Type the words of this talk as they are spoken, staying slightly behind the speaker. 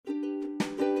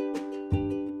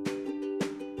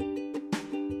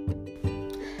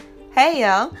Hey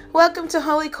y'all, welcome to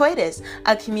Holy Coitus,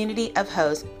 a community of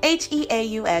hoes,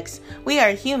 H-E-A-U-X. We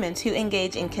are humans who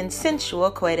engage in consensual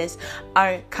coitus,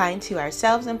 are kind to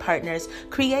ourselves and partners,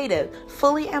 creative,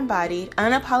 fully embodied,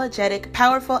 unapologetic,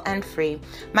 powerful, and free.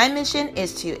 My mission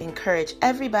is to encourage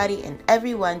everybody and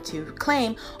everyone to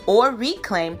claim or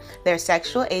reclaim their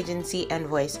sexual agency and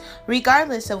voice,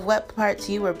 regardless of what parts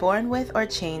you were born with or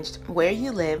changed, where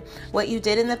you live, what you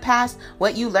did in the past,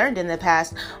 what you learned in the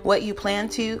past, what you plan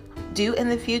to do in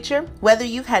the future, whether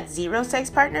you've had 0 sex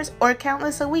partners or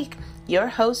countless a week. Your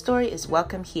hoe story is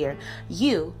welcome here.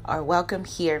 You are welcome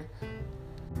here.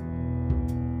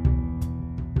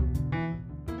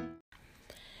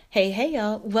 Hey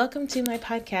y'all, welcome to my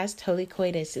podcast, Holy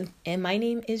Coitus, and my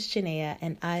name is Janaea,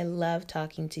 and I love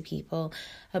talking to people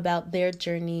about their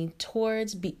journey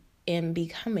towards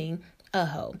becoming a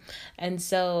hoe. And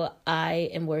so I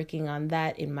am working on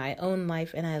that in my own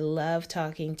life, and I love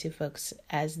talking to folks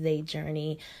as they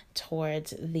journey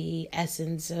towards the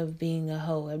essence of being a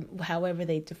hoe, and however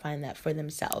they define that for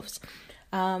themselves.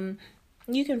 You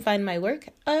can find my work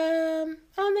on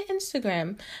the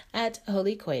Instagram at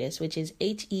Holy Coitus, which is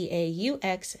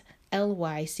HEAUXLYCOITUS.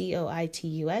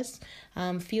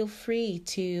 Feel free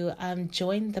to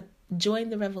join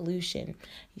the revolution.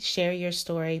 Share your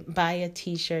story, buy a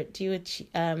t-shirt,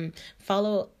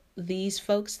 follow these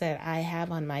folks that I have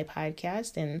on my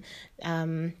podcast,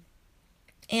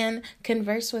 and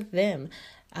converse with them.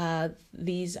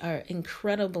 These are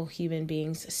incredible human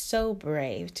beings, so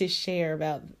brave to share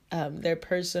about their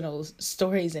personal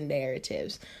stories and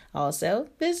narratives. Also,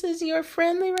 this is your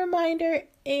friendly reminder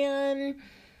and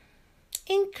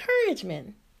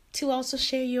encouragement to also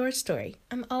share your story.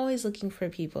 I'm always looking for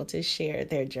people to share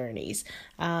their journeys.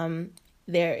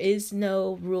 There is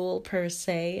no rule per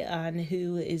se on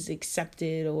who is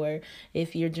accepted or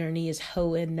if your journey is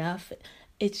hoe enough.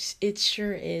 It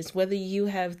sure is. Whether you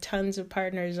have tons of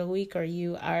partners a week or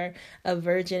you are a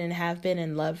virgin and have been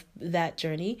and love that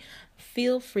journey,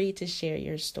 feel free to share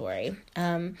your story.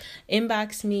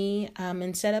 Inbox me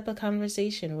and set up a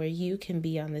conversation where you can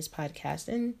be on this podcast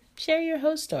and share your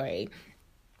hoe story.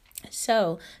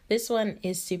 So this one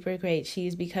is super great.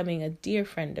 She's becoming a dear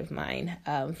friend of mine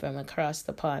from across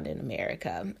the pond in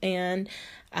America. And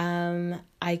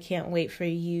I can't wait for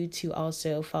you to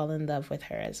also fall in love with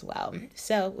her as well.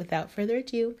 So without further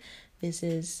ado, this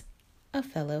is A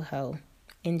Fellow Hoe.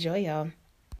 Enjoy, y'all.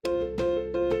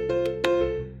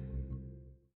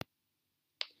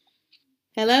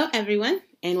 Hello, everyone,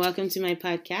 and welcome to my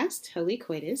podcast, Holy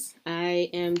Coitus. I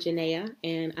am Janaea,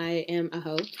 and I am a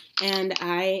hoe, and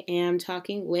I am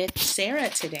talking with Sarah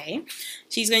today.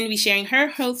 She's going to be sharing her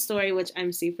hoe story, which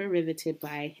I'm super riveted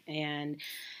by, and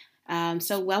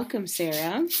so welcome,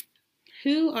 Sarah.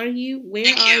 Who are you?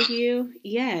 Where are you?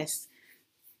 Yes.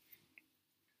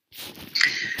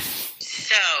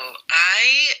 So,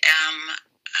 I am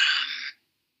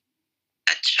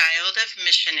a child of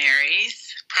missionaries,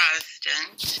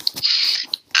 Protestant.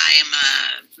 I am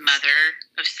a mother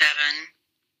of 7.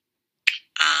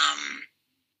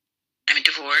 I'm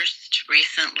divorced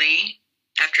recently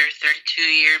after a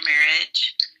 32-year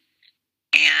marriage.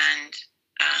 And,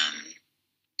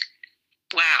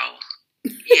 wow.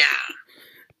 Yeah.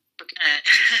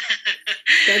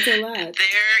 That's a lot.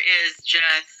 There is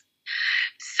just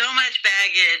so much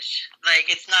baggage, like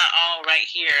it's not all right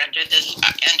here under the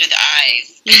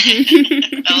eyes.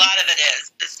 Mm-hmm. A lot of it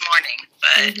is this morning,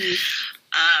 but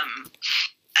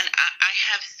and I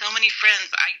have so many friends.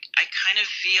 I kind of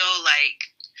feel like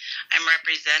I'm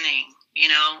representing,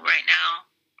 right now,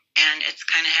 and it's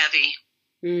kind of heavy.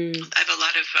 I have a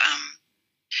lot of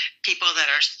people that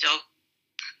are still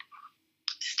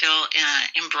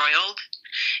embroiled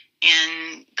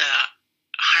in the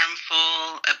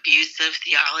harmful, abusive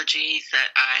theologies that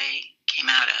I came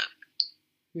out of.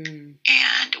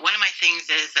 And one of my things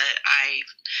is that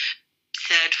I've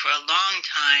said for a long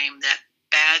time that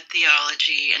bad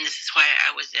theology, and this is why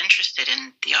I was interested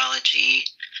in theology,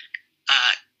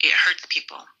 it hurts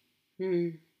people.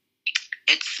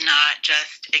 It's not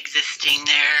just existing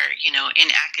there, in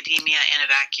academia in a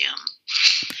vacuum.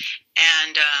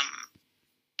 And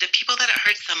the people that it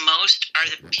hurts the most are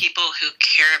the people who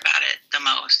care about it the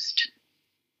most.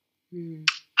 And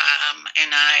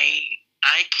I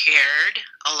cared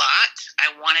a lot.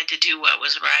 I wanted to do what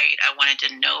was right. I wanted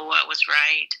to know what was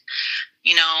right.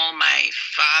 My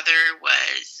father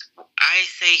I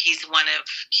say he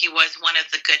was one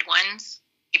of the good ones.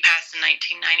 He passed in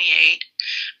 1998. I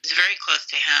was very close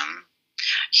to him.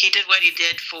 He did what he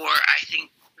did for, I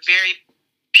think, very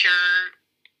pure,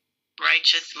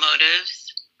 righteous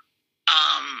motives.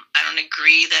 I don't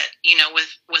agree that,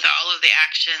 with all of the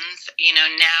actions,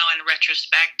 now in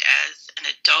retrospect as an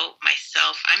adult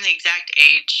myself, I'm the exact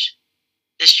age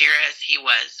this year as he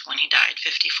was when he died,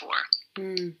 54.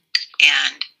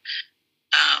 And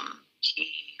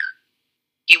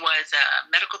he was a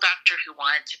medical doctor who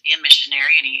wanted to be a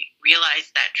missionary, and he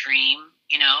realized that dream,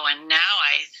 and now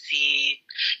I see,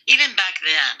 even back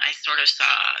then, I sort of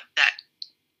saw that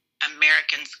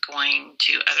Americans going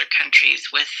to other countries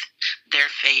with their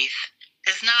faith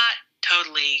is not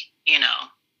totally,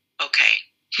 okay.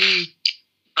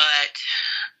 But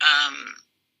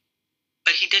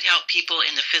he did help people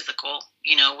in the physical,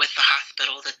 with the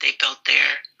hospital that they built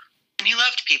there. And he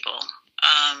loved people.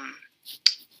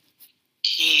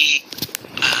 He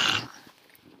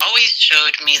always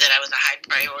showed me that I was a high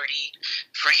priority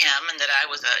for him, and that I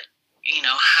was a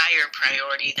higher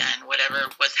priority than whatever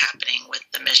was happening with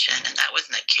the mission. And that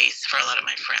wasn't the case for a lot of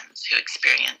my friends who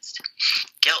experienced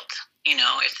guilt,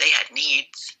 if they had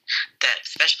needs, that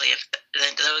especially if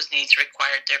those needs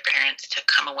required their parents to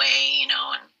come away,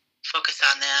 and focus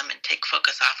on them and take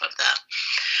focus off of the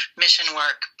mission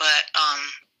work. But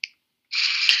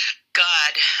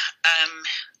God,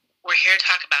 we're here to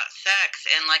talk about sex,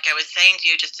 and like I was saying to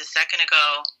you just a second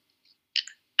ago,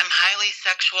 I'm highly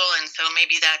sexual, and so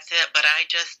maybe that's it, but I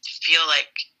just feel like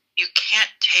you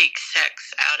can't take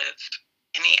sex out of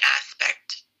any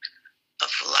aspect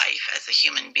of life as a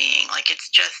human being. Like, it's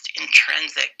just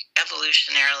intrinsic,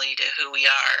 evolutionarily, to who we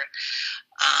are.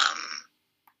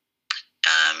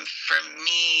 For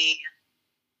me,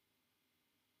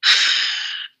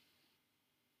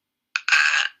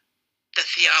 the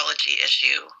theology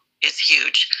issue is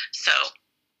huge. So,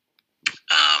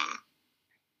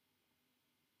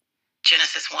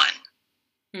 Genesis 1.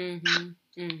 I'm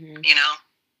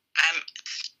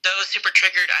so super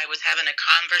triggered. I was having a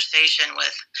conversation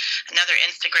with another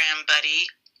Instagram buddy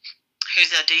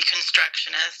who's a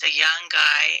deconstructionist, a young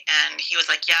guy, and he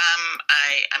was like, yeah,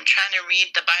 I'm trying to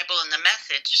read the Bible in the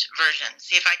Message version,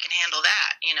 see if I can handle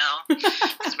that,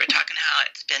 because we're talking how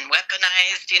it's been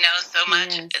weaponized, so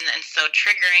much, yes. and so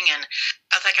triggering. And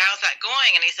I was like, how's that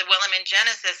going? And he said, well, I'm in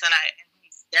Genesis, and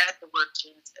he said the word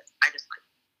Genesis. I just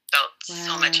felt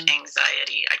so much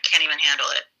anxiety. I can't even handle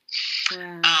it.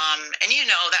 Wow. And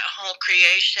that whole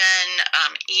creation,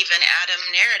 Eve and Adam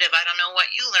narrative, I don't know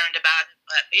what you learned about it,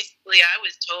 but basically I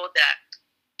was told that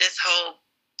this whole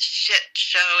shit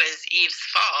show is Eve's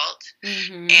fault.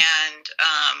 And,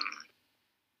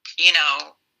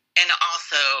 and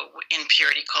also in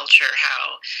purity culture,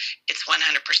 how it's 100%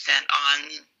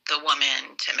 on the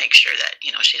woman to make sure that,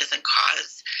 she doesn't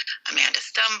cause a man to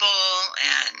stumble,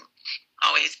 and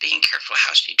always being careful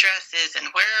how she dresses, and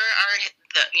where are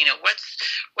the,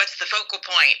 what's the focal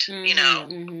point,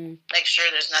 make sure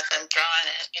there's nothing drawing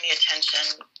any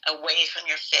attention away from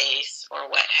your face or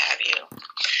what have you.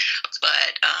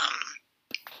 But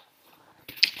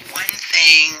one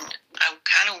thing I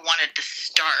kind of wanted to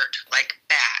start, like,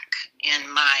 back in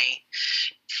my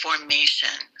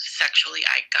formation sexually,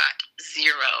 I got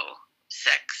 0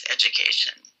 sex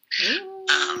education.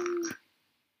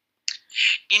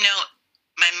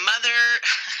 My mother,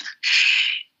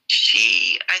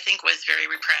 she, I think, was very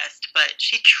repressed, but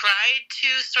she tried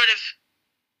to sort of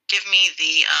give me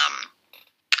the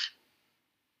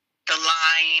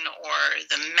line or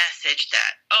the message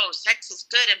that, oh, sex is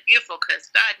good and beautiful because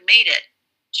God made it.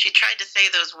 She tried to say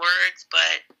those words,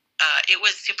 but it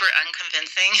was super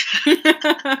unconvincing.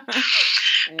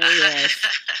 Yes.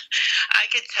 I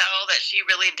could tell that she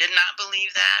really did not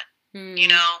believe that.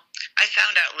 I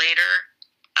found out later,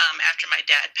 after my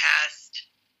dad passed,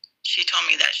 she told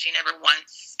me that she never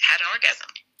once had an orgasm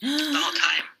the whole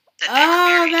time that they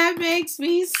were married. That makes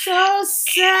me so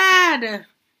sad.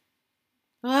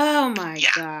 Oh my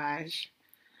gosh.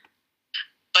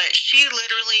 But she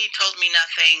literally told me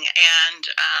nothing, and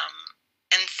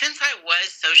since I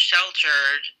was so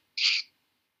sheltered,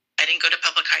 I didn't go to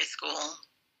public high school.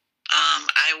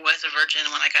 I was a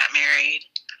virgin when I got married.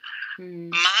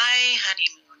 My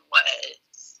honeymoon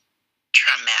was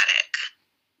traumatic.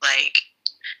 Like,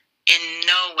 in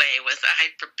no way was I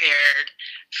prepared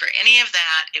for any of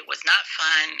that. It was not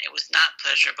fun. It was not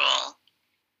pleasurable.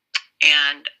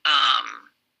 And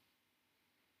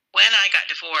when I got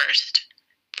divorced,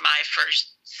 my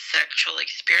first sexual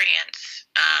experience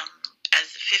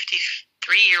as a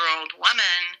 53-year-old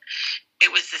woman,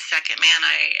 it was the second man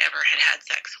I ever had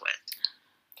sex with.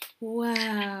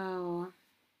 Wow.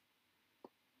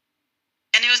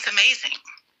 And it was amazing.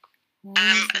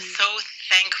 I'm so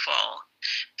thankful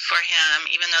for him,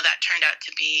 even though that turned out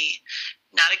to be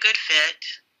not a good fit.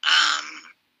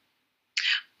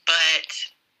 But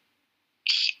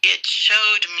it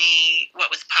showed me what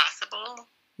was possible.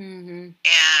 Mm-hmm.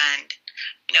 And,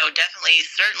 definitely,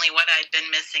 certainly what I'd been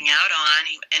missing out on.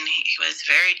 And he was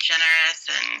very generous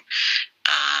and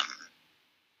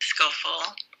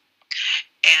skillful.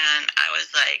 And I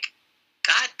was like,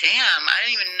 God damn, I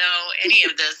didn't even know any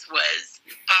of this was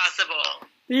possible.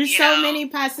 There's so many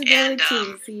possibilities.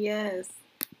 And, yes.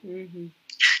 Mm-hmm.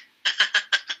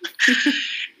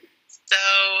 So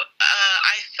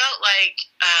I felt like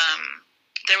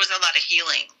there was a lot of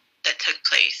healing that took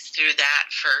place through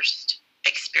that first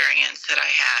experience that I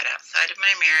had outside of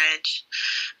my marriage.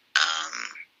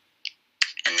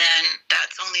 And then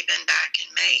that's only been back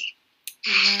in May.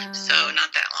 Wow. So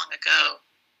not that long ago.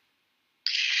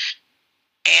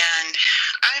 And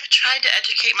I've tried to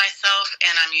educate myself,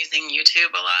 and I'm using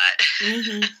YouTube a lot.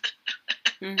 Mm-hmm.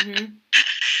 Mm-hmm.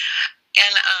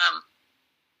 And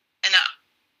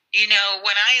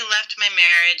when I left my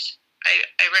marriage,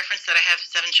 I referenced that I have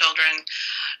 7 children.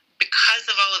 Because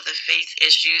of all of the faith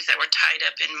issues that were tied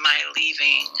up in my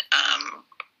leaving,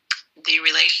 the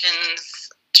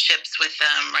relationships with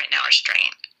them right now are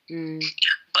strained. Mm.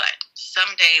 But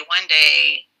one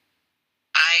day,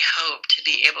 I hope to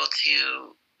be able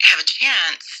to have a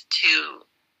chance to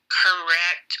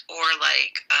correct or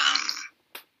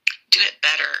do it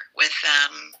better with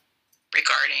them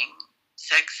regarding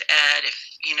sex ed.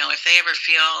 If they ever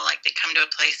feel like they come to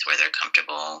a place where they're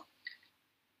comfortable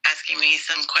asking me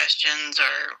some questions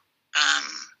or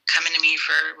coming to me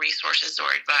for resources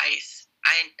or advice,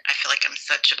 I feel like I'm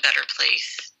such a better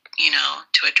place,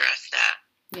 to address that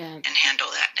and handle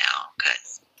that now.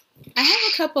 Cause I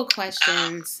have a couple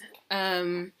questions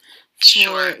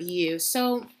sure. for you.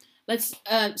 So let's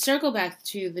circle back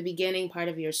to the beginning part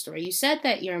of your story. You said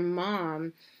that your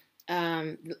mom,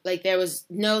 there was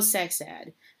no sex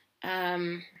ed.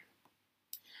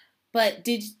 But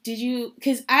did you,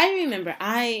 because I remember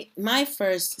my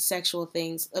first sexual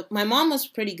things, my mom was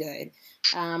pretty good,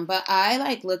 but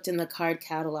I looked in the card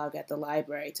catalog at the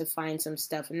library to find some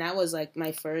stuff, and that was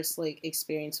my first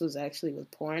experience was actually with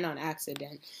porn on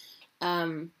accident.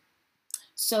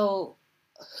 So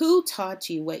who taught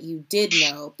you what you did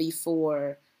know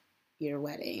before your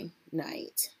wedding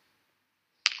night?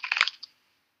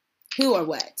 Who or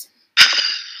what?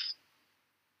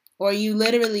 Or you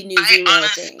literally knew zero I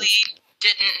honestly things?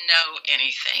 Didn't know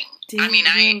anything.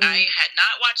 I had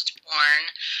not watched porn.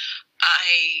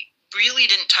 I really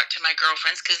didn't talk to my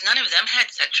girlfriends because none of them had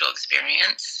sexual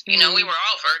experience. We were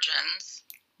all virgins,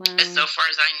 as so far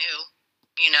as I knew.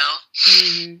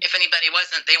 If anybody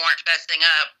wasn't, they weren't festing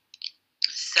up.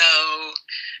 So,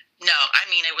 no,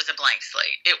 it was a blank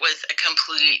slate. It was a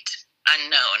complete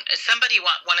unknown. Somebody,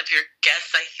 one of your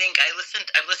guests, I think I've listened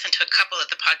to a couple of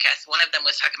the podcasts. One of them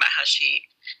was talking about how she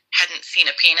hadn't seen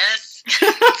a penis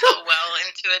until well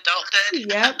into adulthood.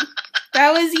 Yep, that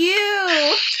was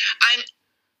you.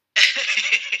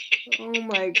 Oh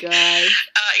my gosh.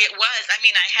 It was. I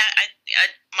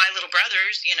had my little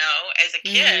brothers. As a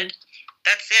kid,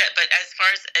 that's it. But as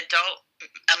far as a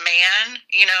man,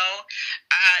 no,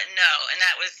 and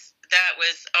that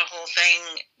was a whole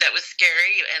thing that was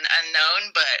scary and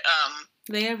unknown, but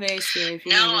they are very scary.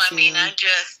 No,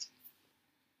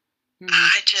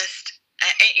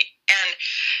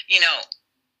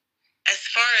 as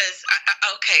far as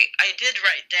I did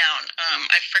write down.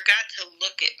 I forgot to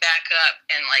look it back up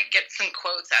and get some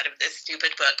quotes out of this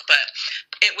stupid book, but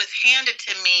it was handed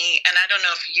to me, and I don't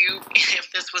know if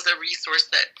this was a resource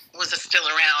that was still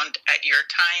around at your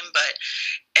time, but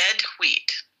Ed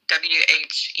Wheat. Wheat.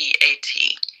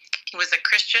 He was a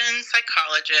Christian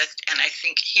psychologist, and I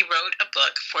think he wrote a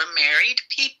book for married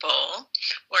people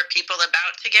or people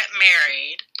about to get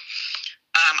married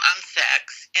on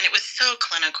sex, and it was so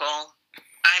clinical.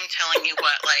 I'm telling you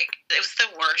what, it was the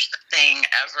worst thing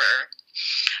ever.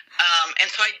 And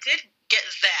so I did get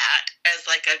that as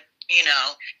a,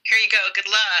 here you go, good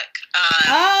luck.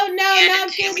 Oh, no,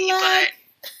 not good luck.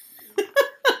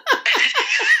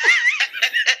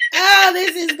 Oh,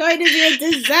 this is going to be a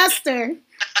disaster.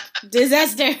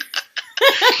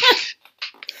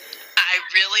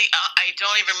 I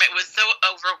don't even remember. I was so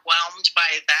overwhelmed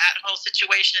by that whole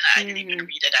situation. I didn't even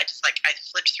read it. I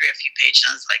flipped through a few pages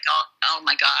and I was like, oh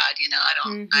my God,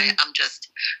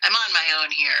 I'm on my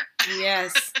own here.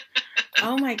 Yes.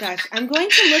 Oh my gosh. I'm going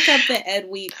to look up the Ed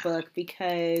Wheat book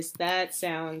because that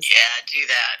sounds... Yeah, do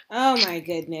that. Oh my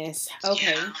goodness.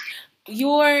 Okay. Yeah.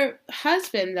 Your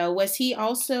husband, though, was he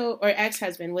also, or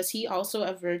ex-husband, was he also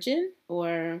a virgin,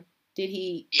 or did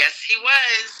he? Yes, he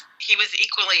was. He was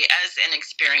equally as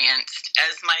inexperienced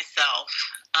as myself.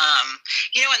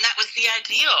 And that was the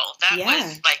ideal. That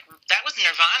was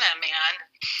nirvana, man.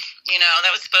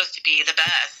 That was supposed to be the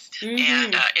best.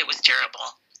 and it was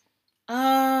terrible.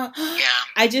 Yeah.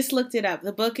 I just looked it up.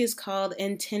 The book is called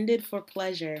Intended for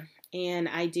Pleasure, and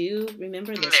I do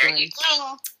remember this there one. You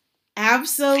go.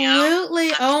 Absolutely.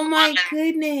 Yeah, oh my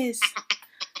goodness.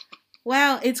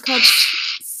 Wow, it's called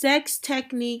Sex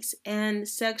Techniques and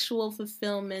Sexual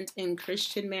Fulfillment in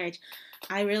Christian Marriage.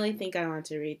 I really think I want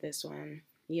to read this one.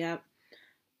 Yep.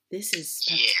 This is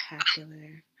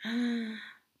spectacular. Yeah.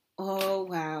 Oh,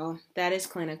 wow. That is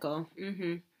clinical.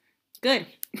 Mm-hmm. Good.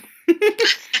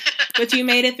 But you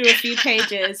made it through a few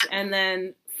pages and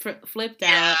then flipped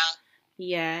out.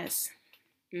 Yes.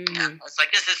 Mm-hmm. Yeah, I was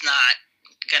like, this is not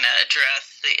going to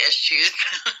address the issues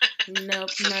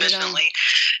sufficiently.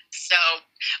 So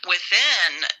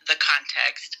within the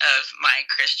context of my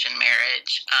Christian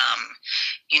marriage,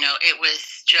 it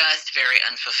was just very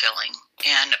unfulfilling.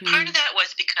 And part of that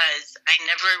was because I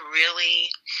never really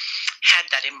had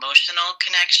that emotional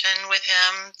connection with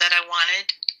him that I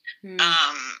wanted.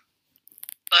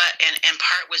 But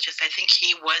part was just, I think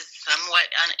he was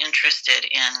somewhat uninterested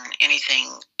in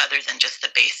anything other than just the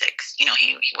basics. He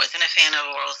wasn't a fan of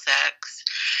oral sex.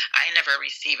 I never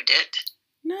received it.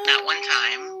 No. Not one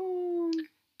time.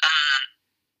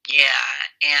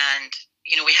 And,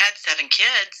 we had 7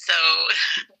 kids, so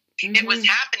it was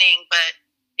happening, but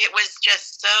it was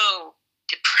just so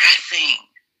depressing.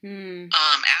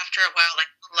 After a while,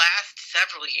 like the last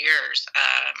several years,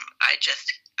 I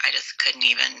just couldn't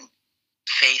even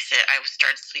face it. I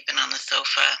started sleeping on the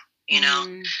sofa, and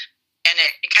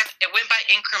it went by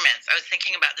increments. I was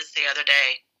thinking about this the other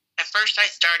day. At first, I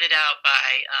started out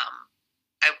by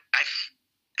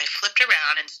I flipped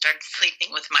around and started sleeping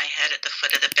with my head at the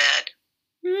foot of the bed.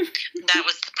 That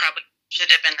was probably should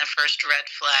have been the first red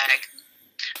flag.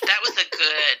 That was a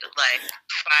good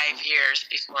 5 years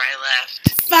before I left.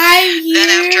 5 years. Then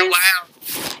after a while,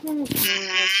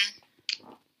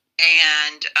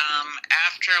 and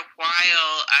after a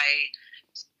while, I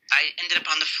ended up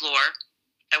on the floor.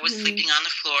 I was sleeping on the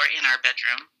floor in our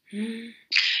bedroom,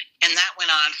 and that went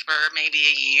on for maybe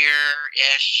a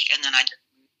year-ish, and then I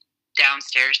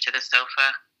downstairs to the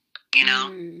sofa,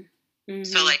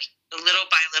 So little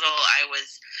by little, I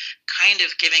was kind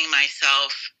of giving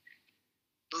myself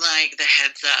the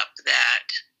heads up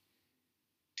that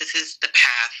this is the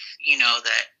path,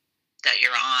 that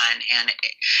you're on. And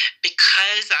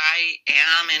because I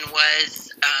am and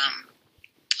was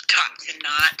taught to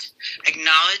not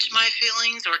acknowledge my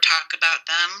feelings or talk about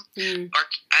them, or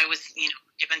I was,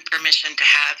 given permission to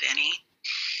have any,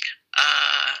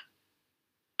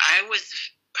 I was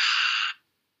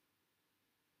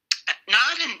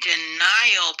not in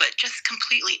denial, but just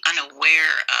completely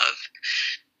unaware of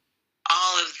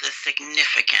all of the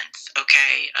significance, of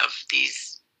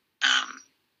these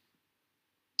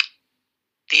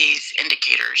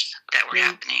indicators that were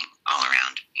happening all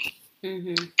around me.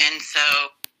 And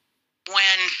so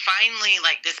when finally,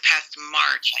 this past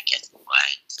March, I guess it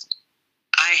was,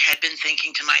 I had been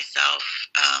thinking to myself,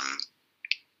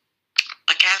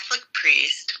 a Catholic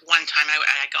priest, one time I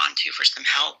had gone to for some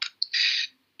help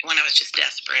when I was just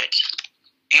desperate.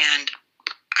 And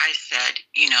I said,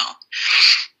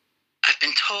 I've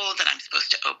been told that I'm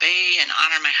supposed to obey and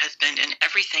honor my husband in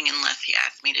everything unless he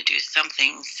asks me to do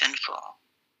something sinful.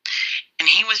 And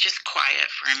he was just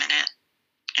quiet for a minute.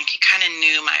 And he kind of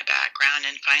knew my background.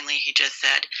 And finally he just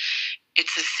said,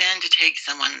 it's a sin to take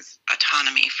someone's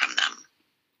autonomy from them.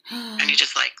 And he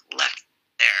just left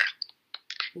there.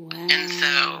 Wow. And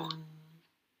so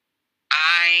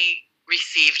I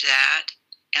received that.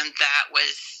 And that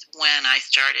was when I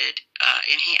started,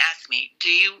 and he asked me,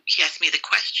 he asked me the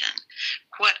question,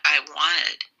 what I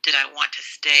wanted. Did I want to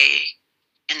stay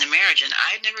in the marriage? And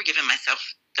I had never given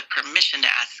myself the permission to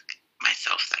ask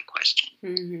myself that question,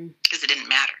 because it didn't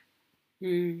matter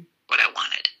what I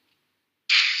wanted.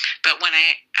 But when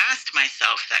I asked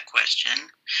myself that question,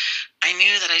 I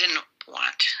knew that I didn't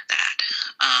want that.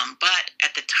 But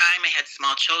at the time I had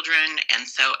small children, and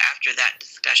so after that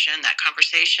discussion, that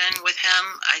conversation with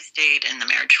him, I stayed in the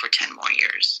marriage for 10 more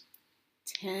years.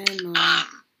 10 more.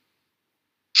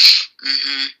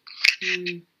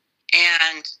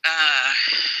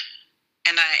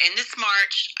 And in this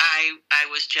March, I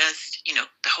was just,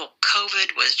 the whole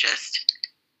COVID was just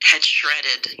had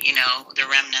shredded, the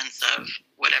remnants of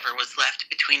whatever was left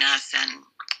between us, and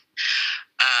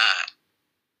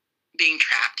being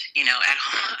trapped, at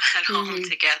home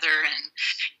together and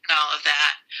all of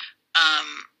that.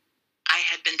 I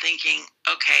had been thinking,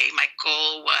 okay, my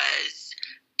goal was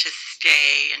to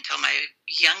stay until my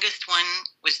youngest one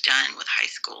was done with high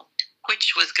school,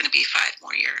 which was going to be 5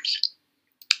 more years.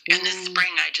 And this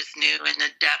spring, I just knew in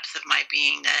the depths of my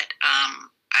being that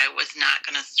I was not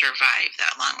going to survive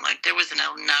that long. Like, there wasn't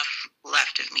enough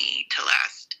left of me to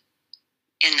last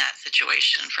in that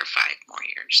situation for 5 more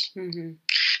years. Mm-hmm.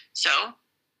 So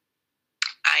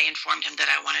I informed him that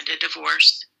I wanted a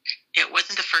divorce. It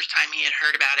wasn't the first time he had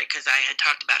heard about it, because I had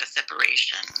talked about a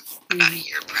separation about a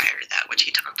year prior to that, which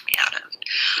he talked me out of.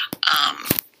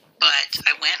 But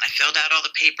I went, I filled out all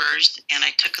the papers, and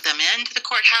I took them into the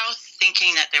courthouse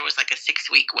thinking that there was like a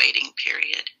 6-week waiting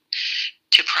period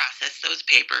to process those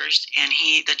papers. And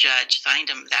the judge, signed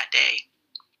them that day.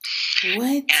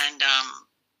 What? And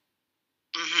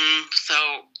so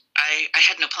I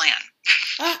had no plan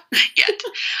yet.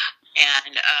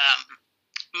 And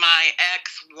my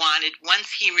ex wanted,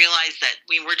 once he realized that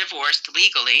we were divorced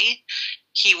legally,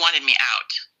 he wanted me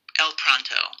out, el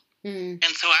pronto. Mm.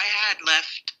 And so I had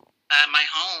left my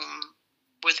home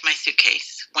with my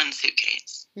suitcase, one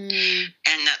suitcase. Mm.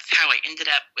 And that's how I ended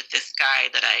up with this guy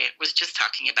that I was just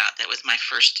talking about. That was my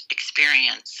first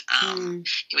experience.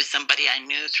 He was somebody I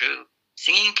knew through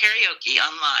singing karaoke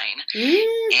online.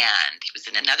 And he was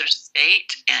in another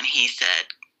state, and he said,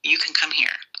 you can come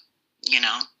here,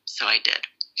 so I did.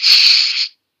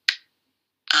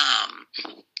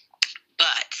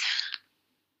 But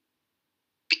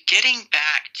getting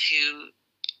back to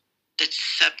the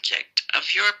subject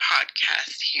of your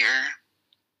podcast here,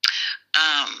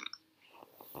 I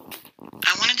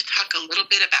wanted to talk a little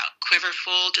bit about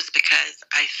Quiverful, just because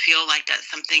I feel like that's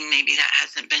something maybe that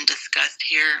hasn't been discussed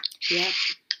here. Yep.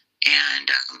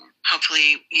 And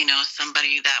hopefully,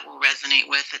 somebody that will resonate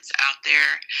with it's out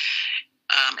there.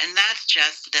 And that's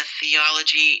just the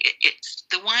theology. It's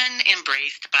the one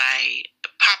embraced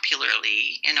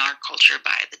popularly in our culture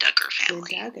by the Duggar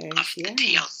family. The Duggars, of the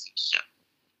TLC show.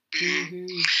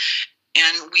 Mm-hmm.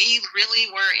 And we really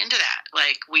were into that.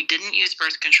 Like, we didn't use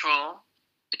birth control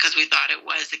because we thought it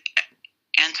was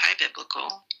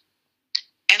anti-biblical.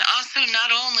 And also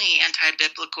not only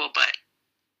anti-biblical, but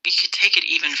we could take it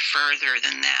even further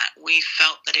than that. We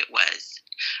felt that it was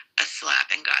a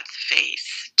slap in God's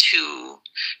face to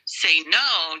say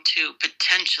no to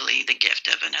potentially the gift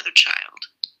of another child.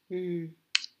 Mm.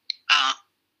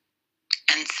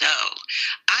 And so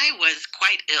I was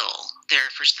quite ill there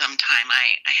for some time.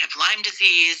 I have Lyme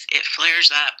disease. It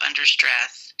flares up under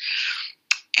stress.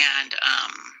 And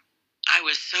I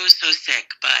was so sick,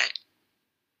 but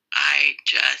I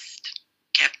just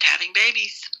kept having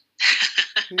babies.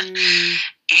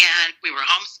 And we were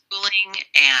homeschooling,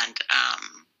 and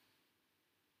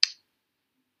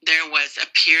there was a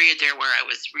period there where I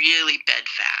was really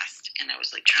bedfast, and I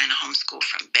was like trying to homeschool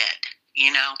from bed,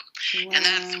 Wow. And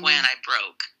that's when I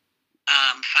broke.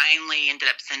 Finally ended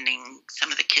up sending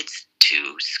some of the kids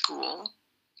to school.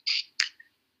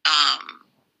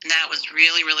 And that was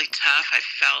really, really tough. I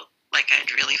felt like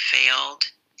I'd really failed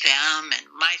them and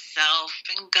myself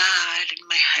and God and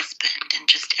my husband and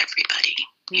just everybody,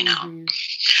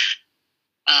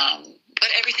 But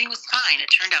everything was fine. It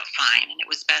turned out fine, and it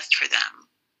was best for them.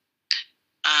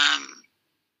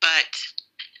 But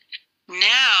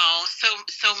now,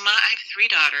 I have 3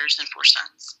 daughters and 4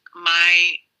 sons.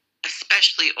 My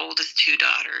especially oldest 2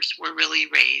 daughters were really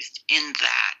raised in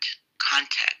that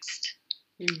context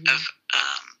of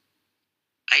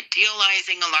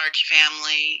idealizing a large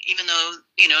family, even though,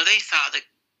 they saw the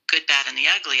good, bad, and the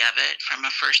ugly of it from a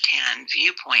firsthand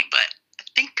viewpoint. But I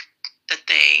think that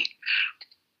they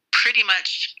pretty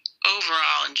much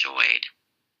overall enjoyed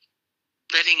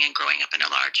living and growing up in a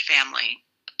large family.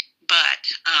 But,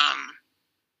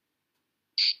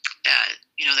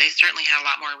 they certainly had a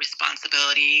lot more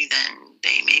responsibility than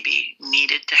they maybe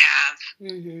needed to have.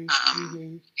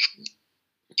 And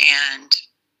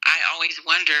I always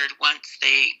wondered, once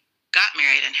they got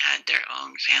married and had their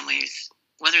own families,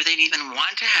 whether they'd even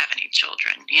want to have any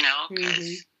children,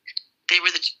 because they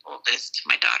were the oldest,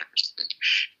 my daughters.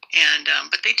 And,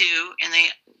 but they do, and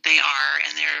they are,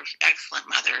 and they're excellent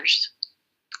mothers.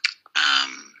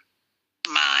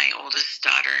 My oldest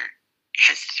daughter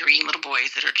has 3 little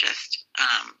boys that are just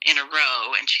in a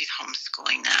row, and she's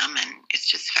homeschooling them, and it's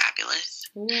just fabulous.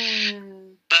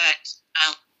 But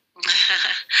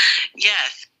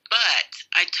yes, but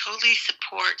I totally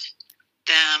support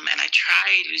them, and I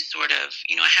try to sort of,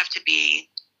 I have to be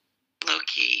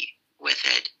low-key with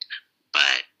it,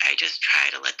 but I just try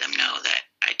to let them know that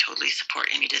I totally support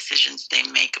any decisions they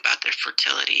make about their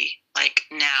fertility. Like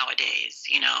nowadays,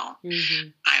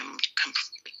 I'm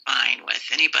completely fine with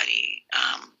anybody,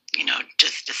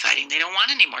 just deciding they don't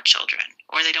want any more children,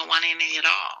 or they don't want any at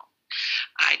all.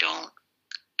 I don't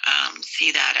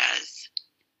see that as,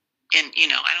 and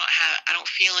I don't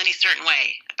feel any certain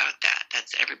way about that.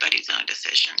 That's everybody's own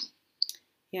decision.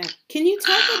 Yeah. Can you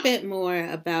talk a bit more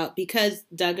about, because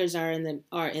Duggars are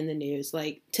in the news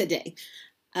like today?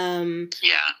 Yeah.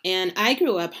 And I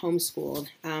grew up homeschooled,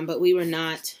 but we were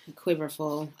not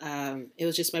quiverful. It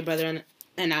was just my brother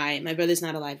and I. My brother's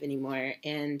not alive anymore,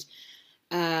 and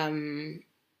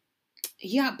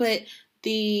yeah, but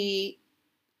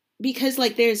because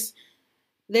like there's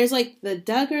like the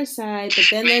Duggar side, but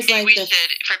then there's like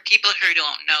for people who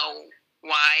don't know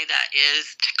why that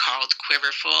is called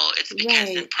quiverful, it's because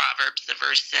in Proverbs the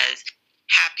verse says,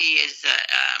 "Happy is a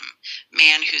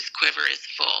man whose quiver is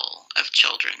full of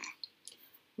children."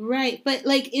 Right, but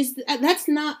like that's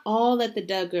not all that the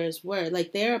Duggars were.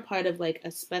 Like they're a part of like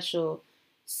a special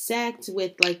sect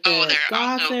with like the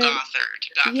also Gothard.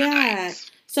 Yeah.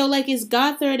 So like is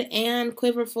Gothard and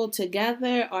Quiverful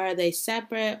together, or are they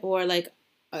separate, or like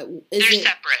they're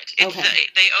separate. Okay.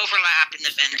 They overlap in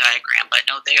the Venn diagram, but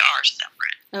no, they are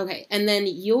separate. Okay. And then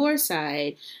your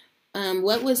side,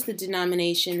 what was the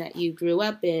denomination that you grew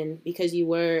up in? Because you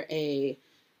were a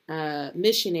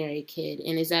missionary kid,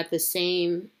 and is that the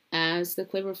same as the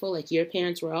Quiverful? Like your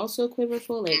parents were also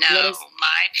Quiverful? Like, no,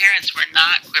 my parents were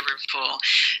not Quiverful.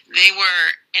 They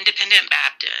were Independent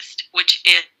Baptist, which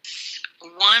is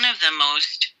one of the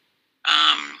most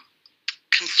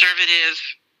conservative,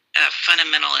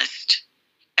 fundamentalist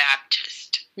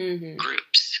Baptist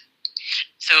groups.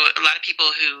 So a lot of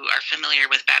people who are familiar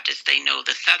with Baptist, they know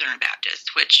the Southern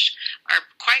Baptists, which are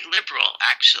quite liberal,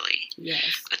 actually.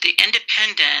 Yes. But the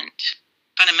independent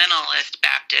fundamentalist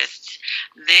Baptists,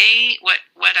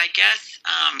 what I guess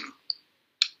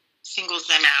singles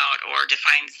them out or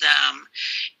defines them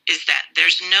is that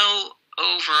there's no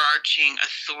overarching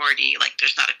authority. Like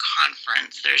there's not a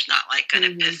conference, there's not like an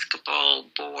Episcopal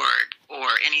board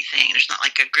or anything. There's not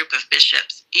like a group of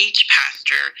bishops. Each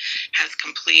pastor has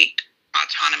complete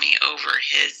autonomy over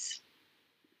his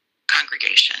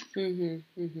congregation. And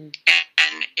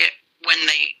when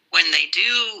they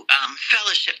do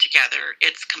fellowship together,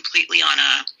 it's completely on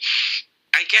a,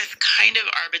 I guess, kind of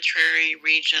arbitrary,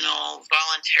 regional,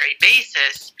 voluntary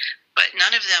basis, but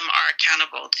none of them are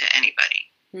accountable to anybody.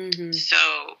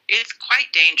 So it's quite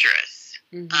dangerous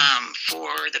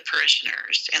for the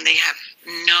parishioners, and they have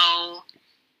no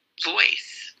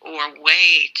voice or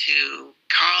way to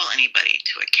call anybody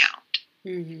to account.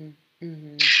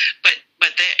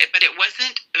 But it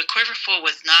wasn't, the Quiverful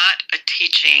was not a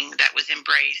teaching that was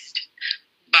embraced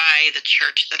by the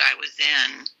church that I was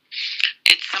in.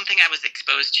 It's something I was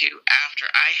exposed to after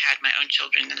I had my own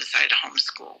children and decided to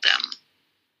homeschool them.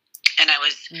 And I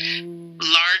was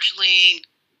largely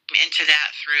into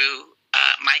that through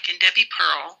Mike and Debbie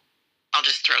Pearl. I'll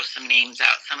just throw some names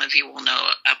out. Some of you will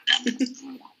know of them.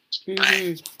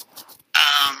 But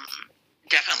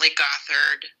definitely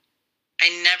Gothard. I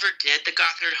never did the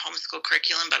Gothard homeschool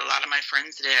curriculum, but a lot of my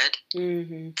friends did.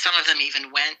 Some of them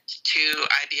even went to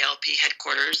IBLP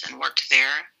headquarters and worked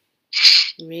there.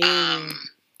 Really?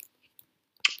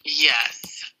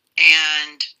 Yes.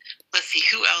 And let's see,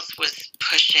 who else was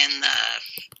pushing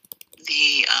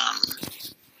the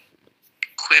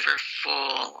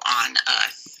Quiverful on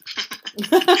us?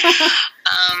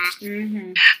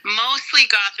 Mostly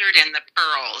Gothard and the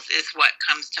Pearls is what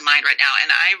comes to mind right now.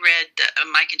 And I read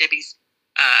Mike and Debbie's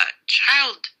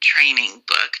child training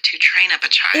book, To Train Up a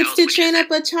Child. It's To Train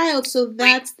Up a Child. So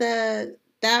that's they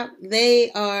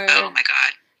are. Oh my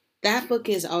God. That book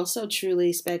is also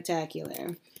truly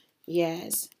spectacular.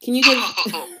 Yes. Can you give?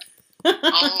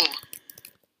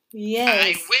 Yes.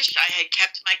 I wish I had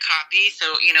kept my copy,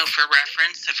 so for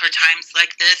reference for times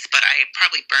like this. But I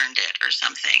probably burned it or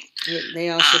something. They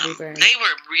all should be burned. They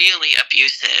were really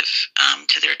abusive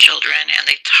to their children, and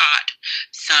they taught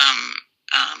some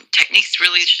techniques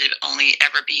really should only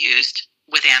ever be used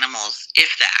with animals,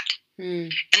 if that.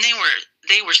 And they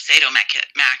were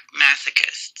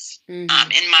sadomasochists,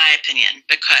 in my opinion,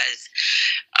 because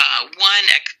one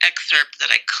excerpt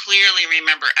that I clearly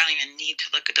remember, I don't even need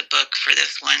to look at the book for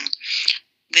this one,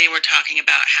 they were talking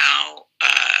about how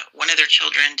one of their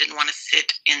children didn't want to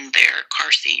sit in their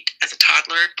car seat as a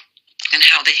toddler, and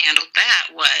how they handled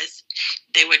that was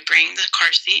they would bring the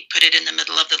car seat, put it in the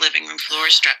middle of the living room floor,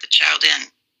 strap the child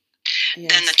in.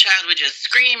 Yes. Then the child would just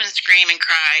scream and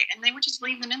cry, and they would just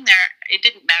leave them in there. It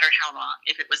didn't matter how long,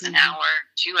 if it was an hour,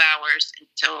 2 hours,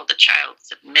 until the child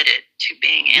submitted to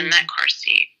being in that car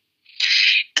seat.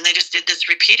 And they just did this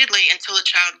repeatedly until the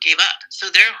child gave up. So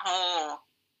their whole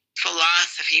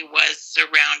philosophy was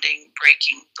surrounding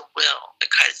breaking the will,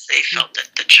 because they felt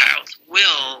that the child's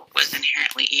will was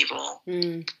inherently evil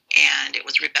and it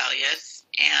was rebellious,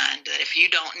 and that if you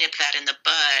don't nip that in the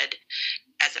bud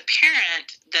as a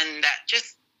parent, then that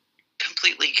just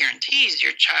completely guarantees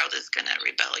your child is going to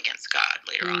rebel against God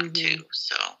later on too.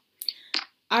 So,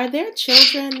 are there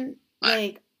children how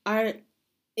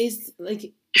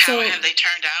have they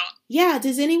turned out? Yeah,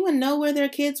 does anyone know where their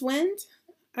kids went?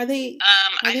 Are they?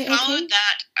 I followed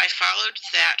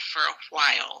that for a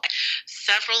while.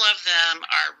 Several of them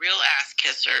are real ass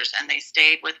kissers, and they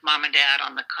stayed with mom and dad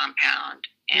on the compound,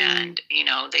 and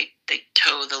they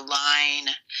toe the line.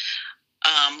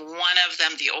 One of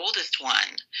them, the oldest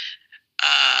one,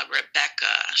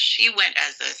 Rebecca, she went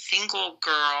as a single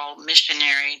girl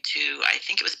missionary to, I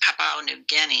think it was Papua New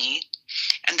Guinea,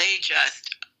 and they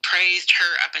just praised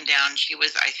her up and down. She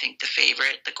was, I think, the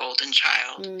favorite, the golden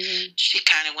child. She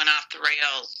kind of went off the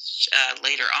rails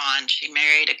later on. She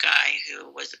married a guy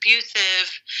who was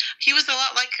abusive. He was a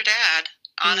lot like her dad,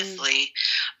 honestly,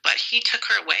 but he took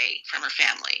her away from her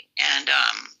family and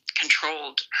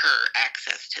controlled her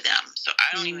access to them. So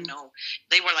I don't even know.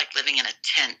 They were like living in a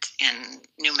tent in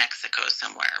New Mexico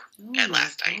somewhere at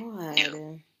last I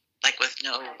knew. Like with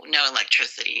no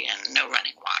electricity and no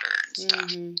running water and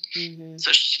stuff.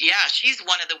 So she's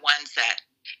one of the ones that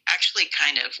actually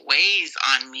kind of weighs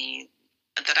on me,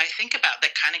 that I think about,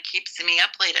 that kind of keeps me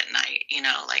up late at night.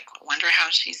 Like, I wonder how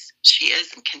she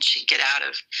is, and can she get out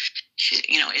of?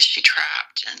 Is she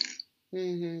trapped?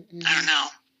 And I don't know.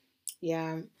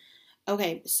 Yeah.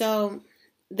 Okay. So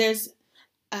there's,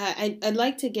 I'd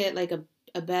like to get like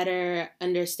a better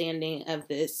understanding of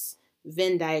this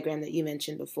Venn diagram that you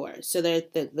mentioned before. So there's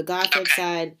the Gothard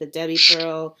side, the Debbie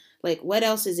Pearl. Like, what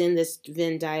else is in this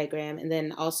Venn diagram? And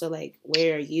then also, like,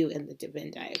 where are you in the Venn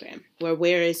diagram?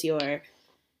 Where is your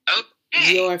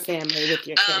family with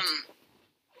your kids?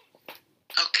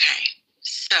 Okay,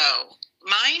 so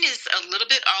mine is a little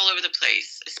bit all over the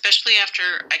place, especially after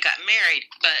I got married.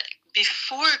 But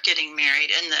before getting married,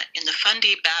 in the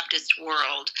Fundy Baptist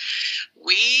world,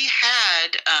 we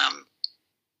had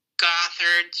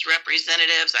Gothard's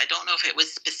representatives. I don't know if it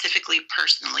was specifically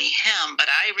personally him, but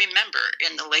I remember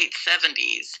in the late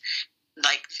 70s,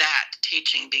 like that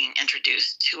teaching being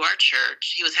introduced to our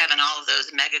church. He was having all of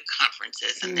those mega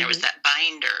conferences, and there was that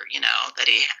binder, that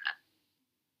he had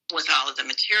with all of the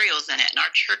materials in it. And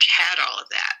our church had all of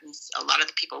that. And a lot of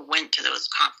the people went to those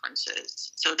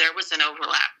conferences. So there was an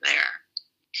overlap there.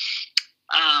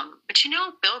 But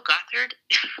Bill Gothard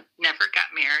never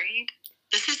got married.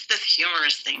 This is the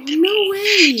humorous thing to me. No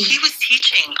way. He was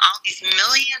teaching all these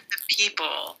millions of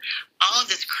people all of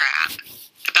this crap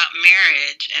about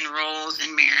marriage and roles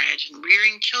in marriage and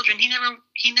rearing children. He didn't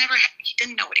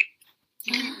know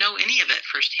he didn't know any of it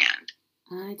firsthand.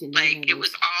 I didn't know it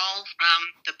was all from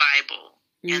the Bible,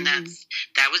 and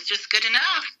that was just good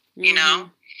enough.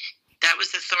 That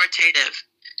was authoritative.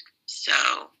 So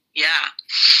yeah.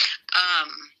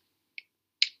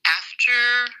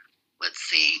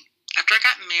 After I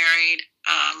got married,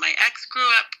 my ex grew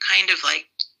up kind of like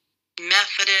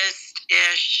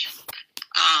Methodist-ish.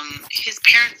 His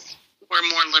parents were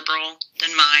more liberal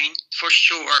than mine, for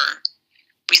sure.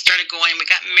 We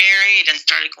got married and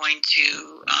started going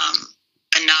to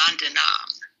a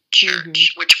non-denom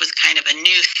church, which was kind of a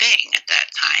new thing at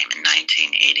that time in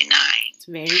 1989. It's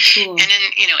very cool. And then,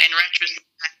 in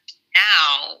retrospect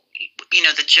now,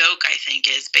 the joke, I think,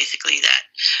 is basically that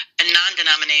a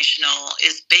non-denominational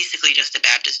is basically just a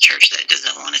Baptist church that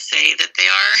doesn't want to say that they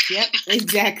are. Yep,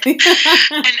 exactly.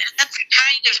 And that's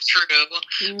kind of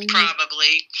true,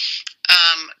 probably.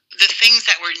 The things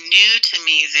that were new to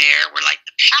me there were like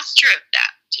the pastor of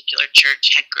that particular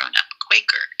church had grown up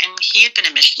Quaker, and he had been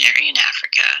a missionary in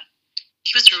Africa.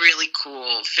 He was really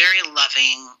cool, very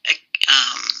loving,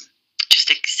 just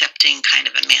accepting kind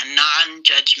of a man,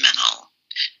 non-judgmental,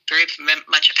 very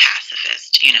much a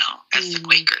pacifist, as the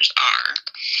Quakers are.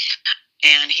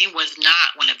 And he was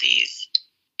not one of these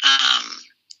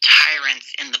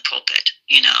tyrants in the pulpit,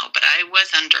 but I was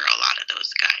under a lot of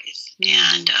those guys.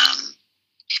 And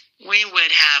we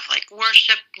would have like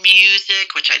worship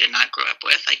music, which I did not grow up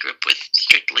with. I grew up with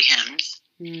strictly hymns.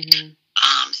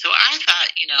 So I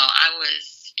thought,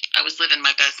 I was living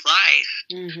my best life.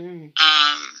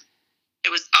 It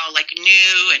was all like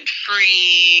new and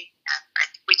free. I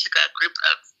think we took a group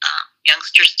of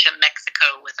youngsters to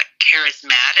Mexico with a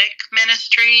charismatic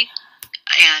ministry,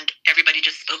 and everybody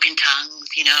just spoke in tongues,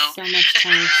 So much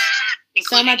tongues.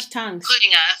 So much tongues.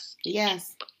 Including us.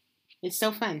 Yes. It's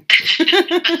so fun.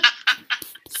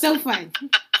 So fun.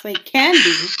 It's like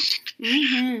candy.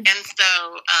 And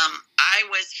so I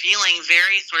was feeling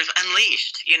very sort of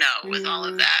unleashed, with all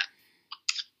of that.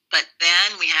 But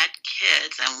then we had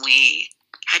kids, and we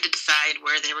had to decide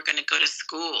where they were going to go to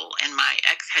school. And my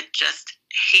ex had just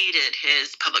hated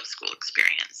his public school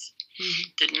experience.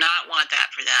 Did not want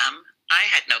that for them. I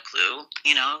had no clue,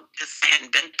 because I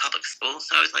hadn't been to public school.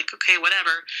 So I was like, okay,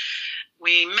 whatever.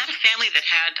 We met a family that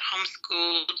had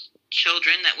homeschooled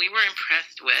children that we were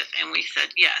impressed with, and we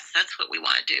said, yes, that's what we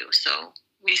want to do. So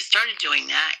we started doing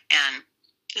that, and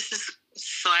this is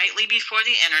slightly before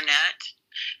the internet.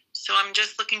 So I'm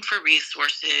just looking for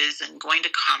resources and going to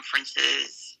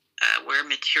conferences where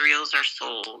materials are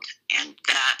sold, and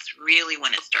that's really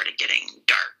when it started getting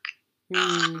dark.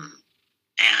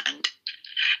 And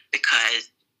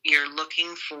because you're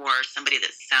looking for somebody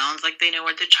that sounds like they know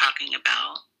what they're talking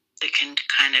about, that can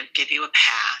kind of give you a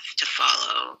path to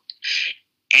follow.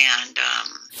 And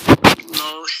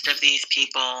most of these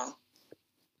people,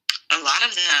 a lot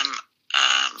of them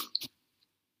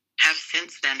have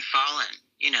since then fallen,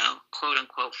 quote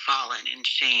unquote, fallen in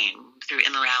shame through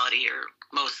immorality or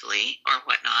mostly or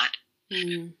whatnot.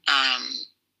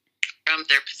 From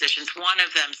their positions. One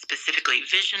of them specifically,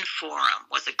 Vision Forum,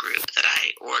 was a group that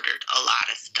I ordered a lot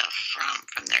of stuff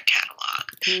from their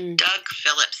catalog. Doug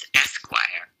Phillips,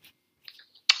 Esquire.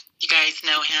 You guys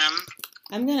know him?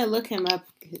 I'm going to look him up.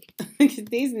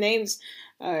 These names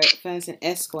are fast.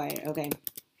 Esquire. Okay.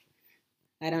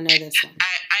 I don't know this one.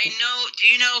 I know. Do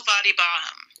you know Vadi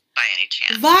Baham by any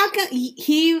chance? Vaka,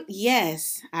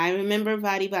 yes. I remember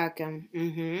Vadi Baham.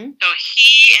 Mm-hmm. So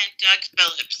he and Doug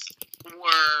Phillips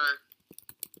were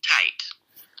tight.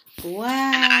 Wow.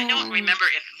 And I don't remember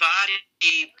if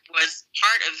Vadi was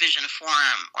part of Vision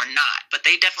Forum or not, but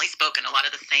they definitely spoke in a lot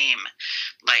of the same,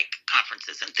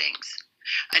 conferences and things.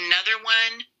 Another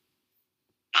one,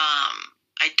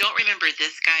 I don't remember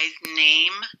this guy's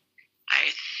name.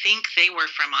 I think they were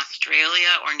from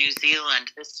Australia or New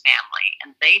Zealand, this family,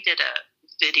 and they did a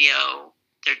video,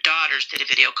 their daughters did a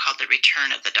video called The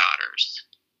Return of the Daughters.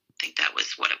 I think that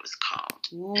was what it was called.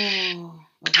 Whoa.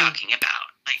 Okay. Talking about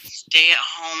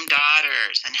stay-at-home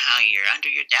daughters and how you're under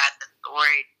your dad's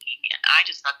authority. And I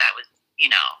just thought that was,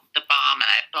 the bomb, and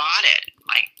I bought it.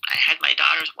 I had my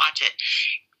daughters watch it,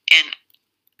 and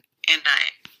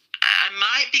I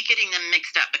might be getting them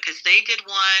mixed up because they did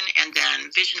one, and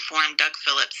then Vision Forum, Doug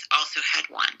Phillips also had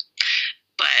one.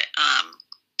 But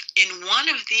in one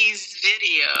of these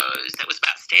videos that was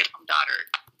about stay-at-home daughter,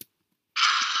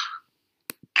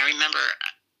 I remember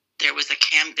there was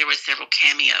several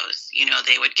cameos.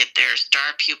 They would get their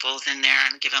star pupils in there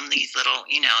and give them these little,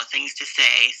 things to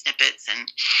say, snippets.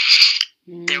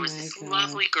 And there was this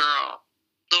lovely girl,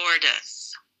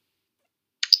 Lourdes.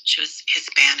 She was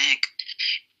Hispanic,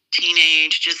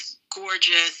 teenage, just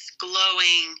gorgeous,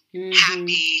 glowing,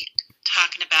 happy,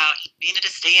 talking about being a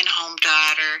stay-at-home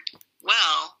daughter.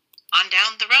 Well, on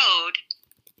down the road,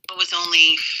 it was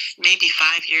only maybe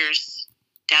 5 years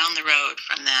down the road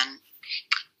from then,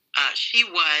 she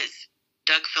was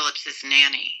Doug Phillips's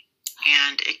nanny,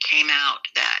 and it came out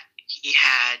that he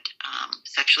had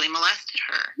sexually molested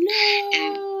her. No.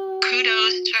 And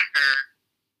kudos to her.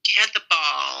 She had the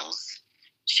balls.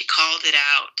 She called it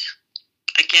out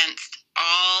against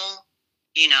all,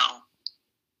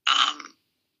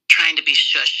 trying to be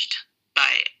shushed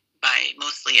by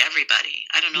mostly everybody.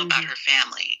 I don't know about her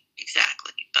family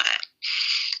exactly, but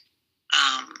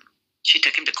she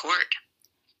took him to court.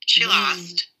 She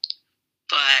lost,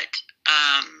 but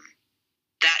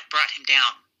that brought him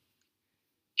down.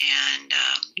 And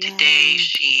today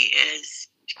she is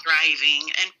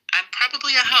thriving, and I'm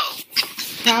probably a hoe.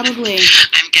 Probably.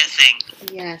 I'm guessing.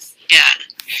 Yes. Yeah.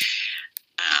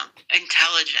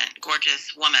 Intelligent,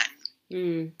 gorgeous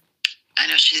woman. I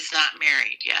know she's not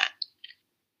married yet.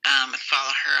 I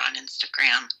follow her on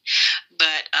Instagram.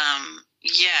 But,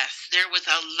 yes, there was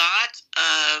a lot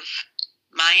of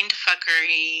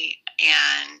mindfuckery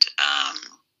and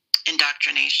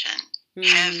indoctrination.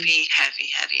 Heavy, heavy,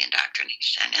 heavy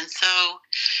indoctrination. And so,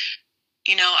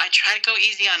 I try to go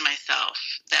easy on myself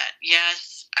that,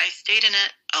 yes, I stayed in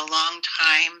it a long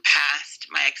time past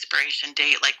my expiration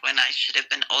date, like when I should have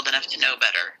been old enough to know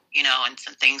better, and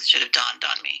some things should have dawned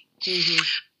on me.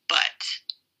 But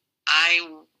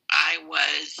I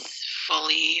was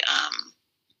fully,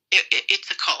 it's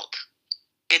a cult.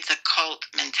 It's a cult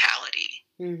mentality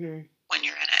when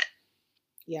you're in it.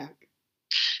 Yeah.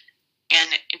 And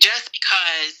just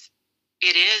because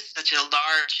it is such a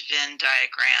large Venn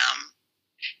diagram,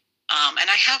 and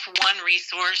I have one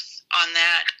resource on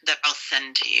that I'll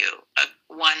send to you.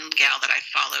 One gal that I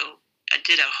follow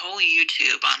did a whole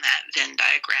YouTube on that Venn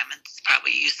diagram, and it's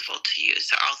probably useful to you,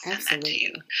 so I'll send that to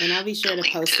you. And I'll be sure to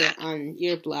post it on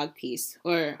your blog piece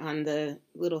or on the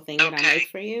little thing that I make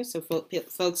for you, so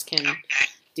folks can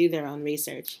do their own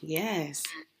research. Yes.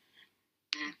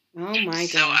 Oh my God.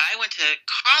 So I went to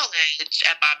college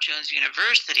at Bob Jones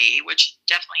University, which is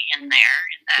definitely in there.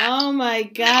 Oh my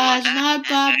gosh, not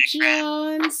Bob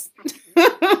Jones.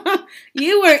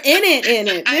 You were in it.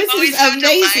 This is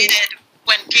amazing. So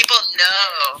when people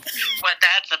know what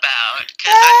that's about,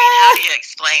 because I mean, how do you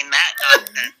explain that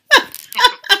nonsense?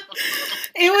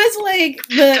 It was like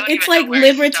it's like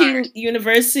Liberty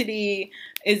University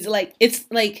is like, it's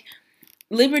like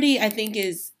Liberty, I think,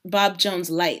 is Bob Jones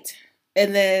light,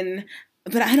 and then,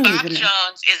 but I don't even know. Bob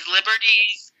Jones is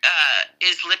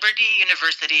Liberty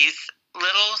University's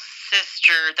little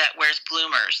sister that wears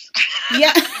bloomers.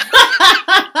 Yeah. and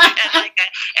like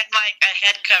a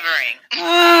head covering.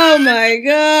 Oh my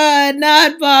God,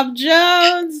 not Bob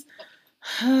Jones.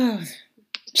 Oh,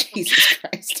 Jesus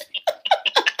Christ.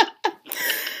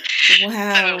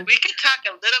 Wow. So we could talk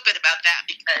a little bit about that,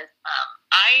 because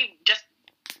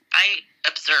I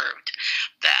observed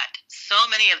that so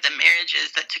many of the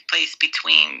marriages that took place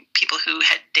between people who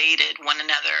had dated one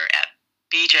another at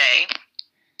BJ,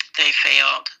 they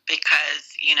failed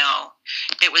because, you know,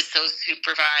 it was so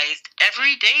supervised.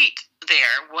 Every date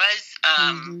there was,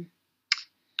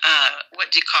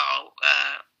 what do you call,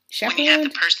 when you have the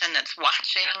person that's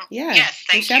watching? Yeah. Yes,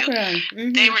 thank you.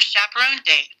 Mm-hmm. They were chaperone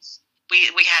dates.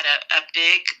 We had a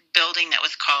big building that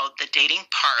was called the Dating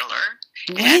Parlor.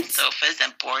 It had sofas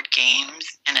and board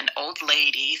games and an old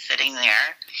lady sitting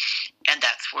there, and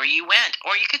that's where you went.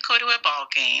 Or you could go to a ball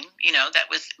game, you know, that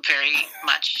was very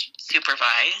much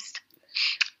supervised.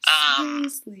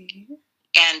 Seriously.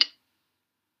 And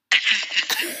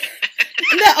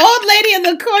the old lady in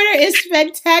the corner is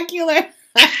spectacular.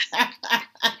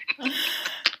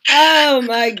 Oh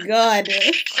my God.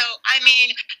 So, I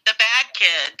mean, the bad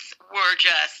kids were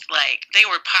just like, they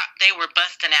were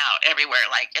busting out everywhere,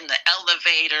 like in the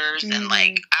elevators and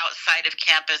like outside of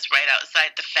campus, right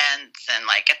outside the fence, and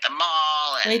like at the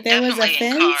mall, and wait, there was a fence?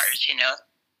 In cars, you know.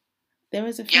 There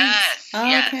was a fence? Yes. Oh,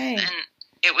 yes. Okay. And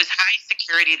it was high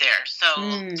security there. So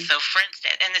for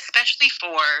instance, and especially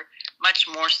much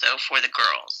more so for the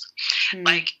girls,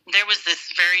 like there was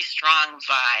this very strong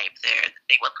vibe there that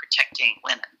they were protecting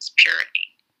women's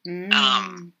purity.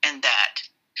 And that,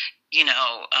 you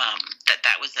know,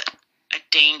 that was a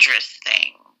dangerous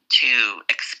thing to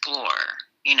explore,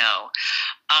 you know.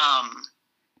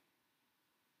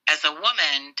 As a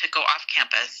woman, to go off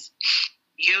campus,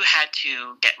 you had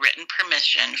to get written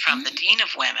permission from the Dean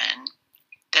of Women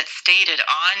that stated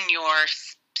on your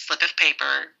slip of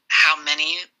paper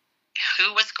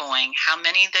who was going, how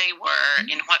many they were,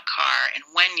 in what car, and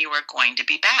when you were going to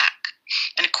be back.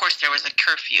 And of course, there was a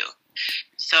curfew.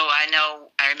 So I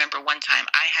remember one time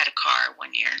I had a car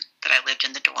one year that I lived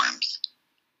in the dorms.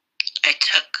 I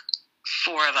took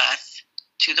 4 of us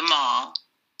to the mall,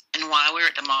 and while we were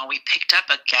at the mall, we picked up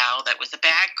a gal that was a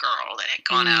bad girl that had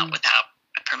gone out without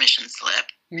a permission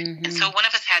slip. And so one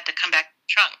of us had to come back in the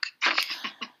trunk.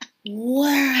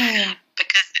 Wow.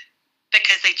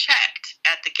 Because they checked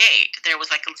at the gate. There was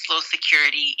like a slow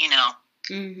security, you know,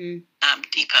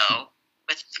 depot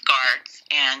with guards,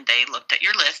 and they looked at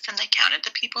your list and they counted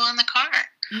the people in the car.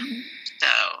 So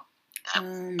that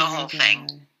was the whole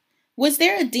thing. Was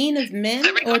there a dean of men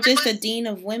or just a dean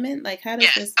of women? Like, how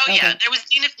does this? Oh, yeah, there was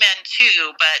dean of men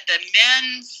too, but the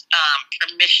men's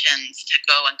permissions to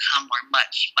go and come were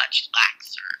much, much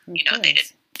laxer. You know, they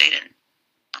didn't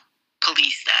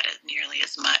police that nearly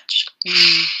as much.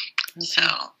 So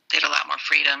they had a lot more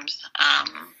freedoms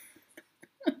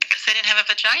because they didn't have a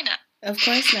vagina. Of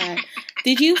course not.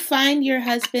 Did you find your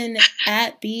husband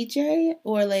at BJ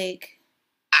or like?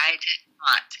 I did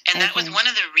not, and that was one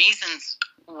of the reasons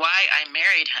why I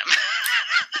married him.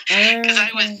 Because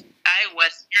I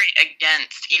was very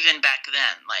against, even back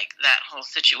then, like that whole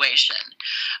situation.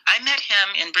 I met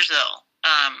him in Brazil.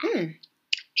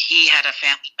 He had a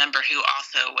family member who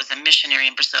also was a missionary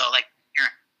in Brazil, like,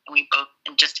 and we both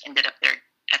just ended up there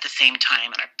at the same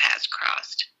time, and our paths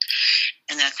crossed.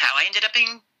 And that's how I ended up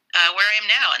being where I am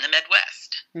now in the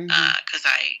Midwest, because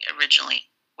I originally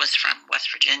was from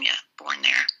West Virginia, born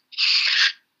there.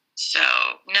 So,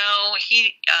 no,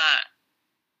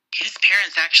 his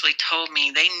parents actually told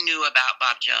me they knew about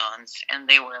Bob Jones, and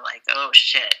they were like, oh,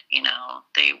 shit, you know.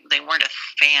 They weren't a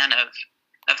fan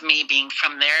of me being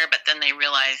from there, but then they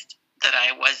realized that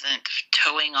I wasn't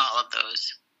towing all of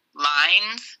those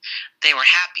lines. They were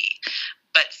happy.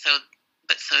 But so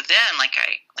then, like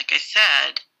I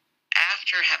said,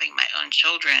 after having my own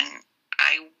children,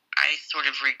 I sort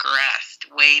of regressed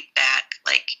way back,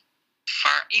 like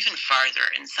even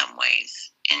farther in some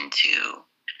ways, into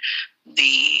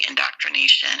the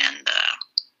indoctrination and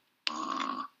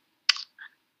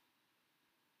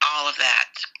all all of that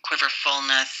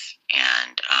quiverfulness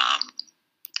and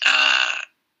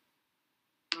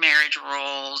marriage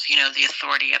roles, the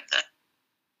authority of the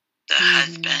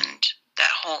husband, that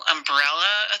whole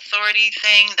umbrella authority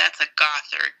thing, that's a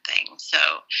Gothard thing. So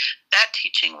that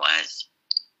teaching was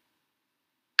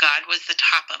God was the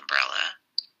top umbrella.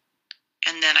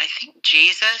 And then I think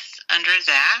Jesus under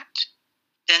that,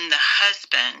 then the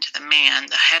husband, the man,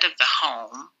 the head of the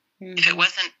home.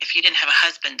 If you didn't have a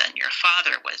husband, then your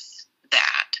father was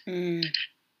that. Then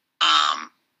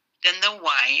the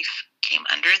wife came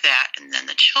under that, and then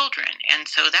the children. And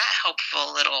so that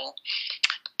helpful little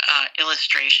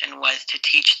illustration was to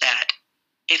teach that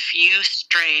if you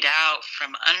strayed out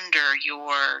from under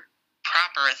your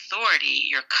proper authority,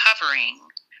 your covering,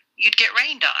 you'd get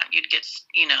rained on. You'd get,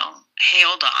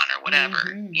 hailed on or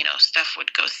whatever. Stuff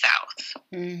would go south.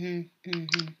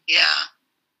 Yeah.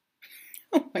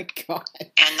 Oh, my God.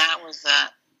 And that was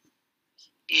that,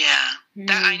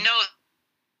 I know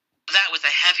that was a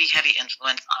heavy, heavy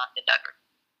influence on the Duggar.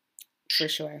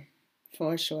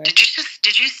 For sure. Did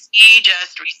you see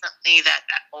just recently that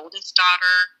oldest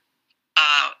daughter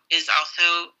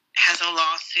has a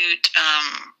lawsuit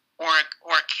or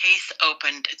a case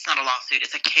opened? It's not a lawsuit.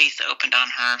 It's a case opened on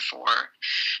her for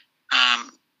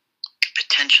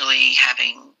potentially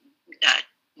having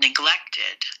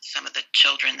neglected some of the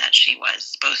children that she was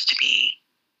supposed to be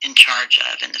in charge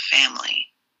of in the family.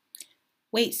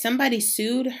 Wait, somebody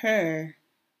sued her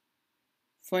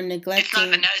for neglecting?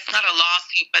 It's not a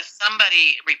lawsuit, but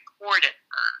somebody reported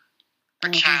her for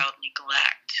child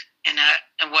neglect. And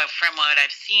from what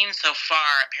I've seen so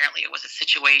far, apparently it was a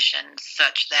situation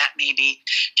such that maybe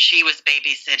she was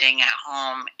babysitting at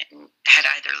home and had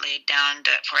either laid down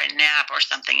for a nap or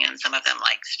something, and some of them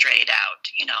strayed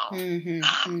out,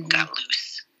 got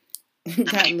loose.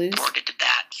 Somebody reported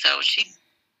that. So she's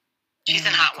in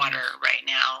hot water right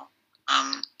now.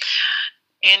 And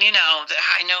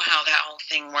I know how that whole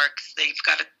thing works. They've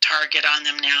got a target on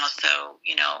them now, so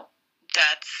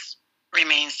that's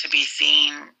remains to be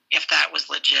seen if that was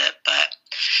legit. But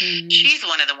she's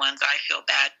one of the ones I feel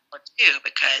bad for too,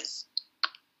 because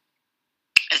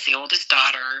as the oldest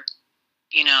daughter,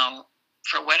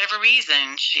 for whatever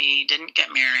reason, she didn't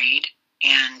get married,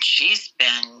 and she's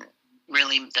been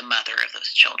really the mother of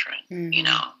those children.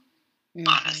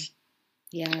 Honest.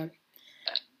 Yeah.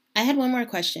 I had one more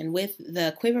question with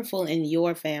the quiverful in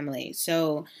your family.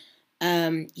 So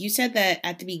you said that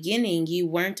at the beginning you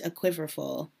weren't a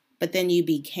quiverful, but then you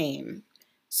became.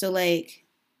 So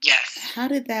yes. How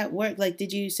did that work?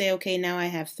 Did you say, okay, now I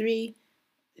have 3,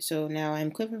 so now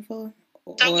I'm quiverful?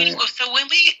 So when we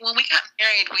got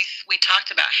married, we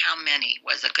talked about how many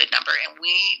was a good number, and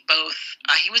we both.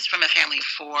 He was from a family of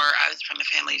 4. I was from a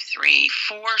family of 3.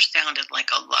 4 sounded like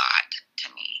a lot to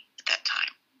me at that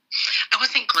time. I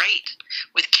wasn't great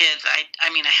with kids. I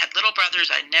had little brothers.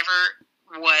 I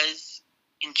never was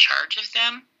in charge of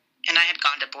them, and I had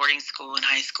gone to boarding school in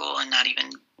high school and not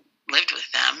even lived with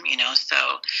them. So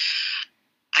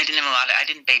I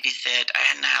didn't babysit. I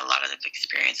hadn't had a lot of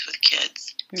experience with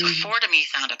kids. So 4 to me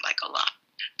sounded like a lot.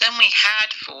 Then we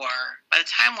had 4. By the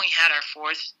time we had our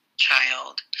 4th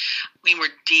child, we were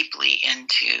deeply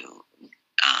into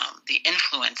the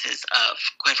influences of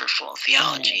quiverful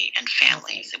theology and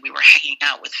families. And we were hanging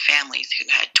out with families who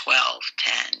had 12,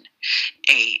 10,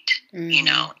 8,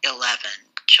 11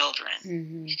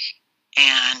 children.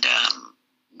 And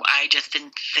I just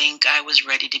didn't think I was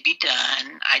ready to be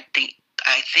done. I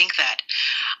think that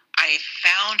I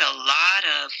found a lot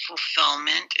of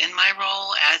fulfillment in my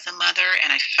role as a mother,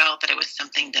 and I felt that it was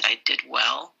something that I did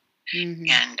well.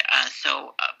 And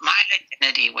so my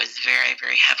identity was very,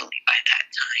 very heavily by that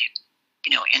time,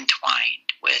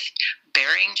 entwined with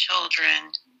bearing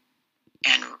children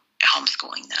and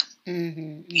homeschooling them,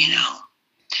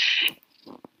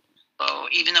 So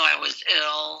even though I was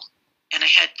ill, and I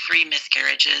had 3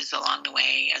 miscarriages along the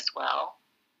way as well,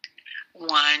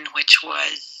 one which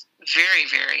was very,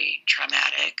 very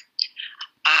traumatic,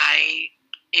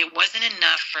 it wasn't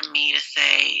enough for me to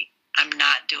say, I'm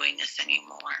not doing this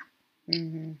anymore.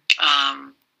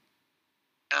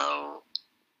 So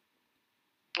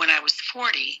when I was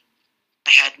 40, I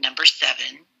had number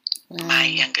 7, my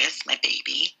youngest, my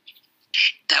baby.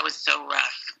 That was so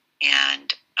rough.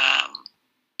 And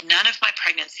none of my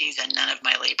pregnancies and none of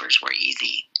my labors were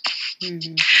easy.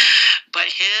 But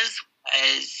his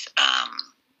was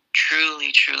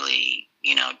truly, truly,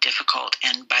 difficult.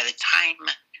 And by the time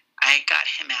I got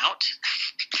him out,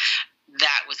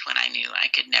 that was when I knew I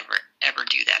could never, ever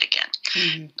do that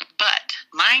again. But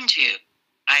mind you,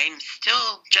 I'm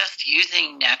still just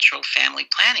using natural family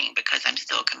planning because I'm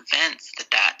still convinced that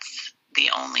that's the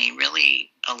only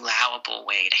really allowable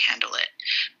way to handle it.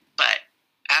 But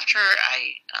after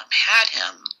I had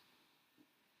him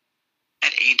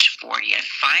at age 40, I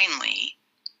finally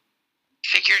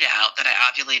figured out that I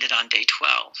ovulated on day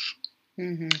 12.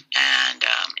 Mm-hmm. And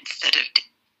instead of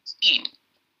 18,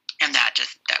 and that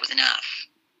was enough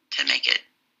to make it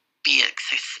be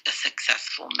a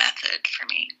successful method for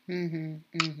me. Mm-hmm.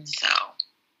 Mm-hmm. So.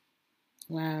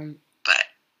 Wow. But.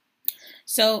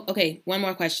 So, okay, one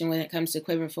more question when it comes to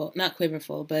not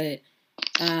Quiverful, but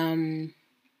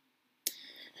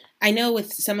I know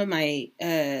with some of my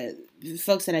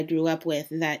folks that I grew up with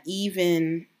that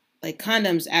even, like,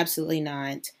 condoms, absolutely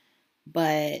not,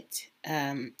 but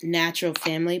natural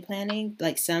family planning,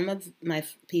 like, some of my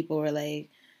people were like,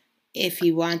 if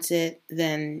he wants it,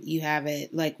 then you have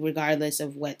it, like, regardless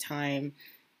of what time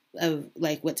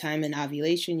in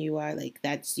ovulation you are, like,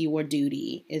 that's your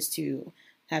duty, is to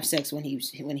have sex when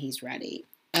he's ready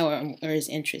or is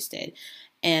interested.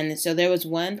 And so there was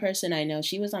one person I know,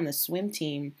 she was on the swim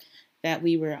team that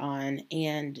we were on,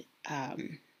 and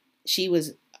she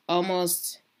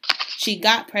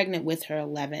got pregnant with her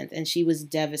 11th, and she was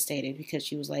devastated because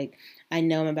she was like, I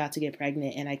know I'm about to get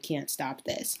pregnant and I can't stop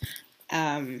this.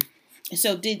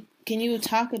 So can you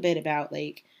talk a bit about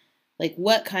like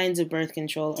what kinds of birth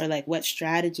control, or like what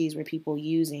strategies were people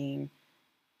using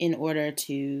in order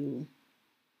to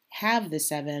have the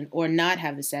 7 or not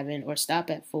have the 7 or stop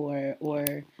at 4,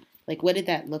 or like what did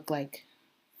that look like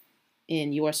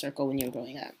in your circle when you were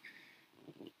growing up?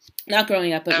 Not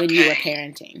growing up, but when you were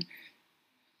parenting.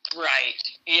 Right.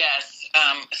 Yes.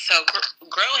 So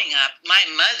growing up, my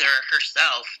mother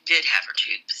herself did have her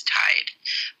tubes tied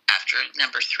after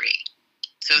number 3.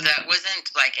 So that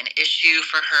wasn't like an issue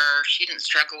for her. She didn't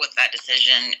struggle with that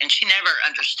decision, and she never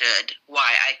understood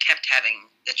why I kept having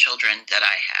the children that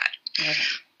I had. Okay.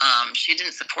 She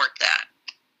didn't support that.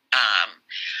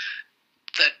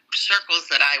 The circles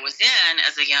that I was in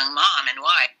as a young mom and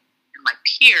wife, and my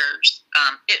peers,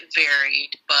 it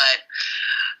varied, but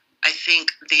I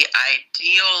think the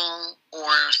ideal,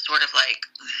 or sort of like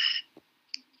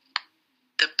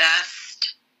the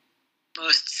best,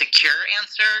 most secure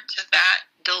answer to that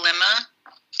dilemma,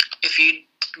 if you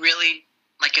really,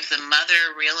 like if the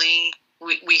mother really,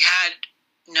 we had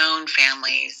known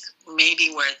families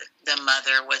maybe where the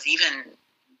mother was even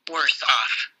worse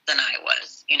off than I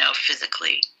was,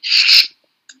 physically.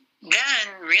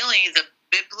 Then really the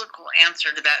biblical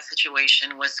answer to that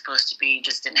situation was supposed to be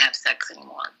just didn't have sex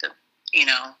anymore. The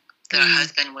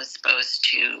husband was supposed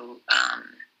to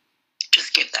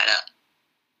just give that up.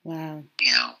 Wow.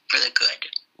 For the good,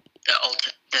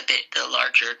 the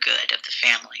larger good of the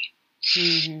family.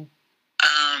 Mm-hmm.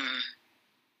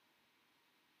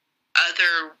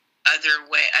 Other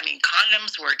way, I mean,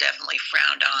 condoms were definitely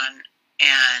frowned on,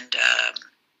 and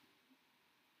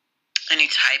any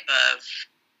type of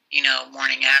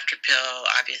morning after pill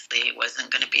obviously wasn't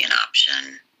going to be an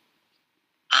option.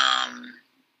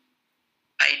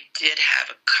 I did have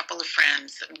a couple of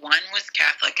friends. One was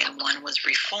Catholic and one was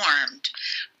Reformed,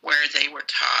 where they were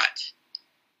taught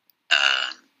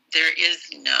there is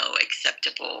no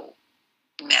acceptable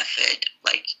method.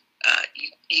 Like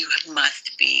you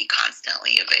must be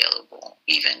constantly available,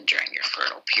 even during your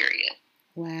fertile period.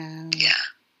 Wow. Yeah.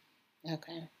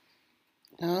 Okay.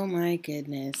 Oh my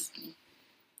goodness.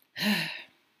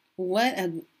 What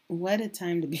a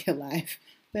time to be alive.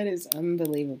 That is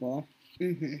unbelievable.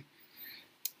 Mm-hmm.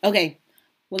 Okay.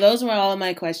 Well, those were all of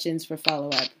my questions for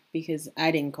follow-up because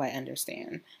I didn't quite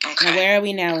understand. Okay. Now, where are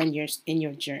we now in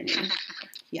your journey?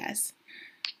 Yes.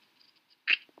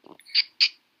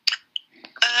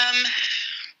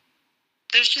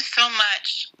 There's just so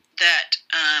much that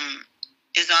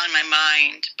is on my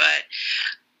mind, but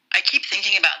I keep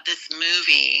thinking about this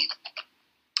movie.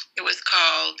 It was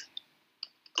called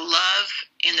Love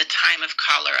in the Time of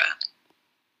Cholera.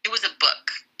 It was a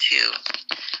book, too.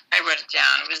 I wrote it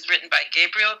down. It was written by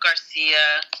Gabriel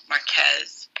Garcia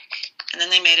Marquez, and then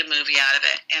they made a movie out of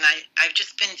it. And I've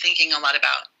just been thinking a lot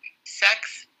about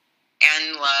sex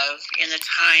and love in the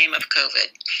time of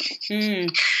COVID.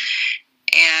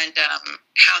 And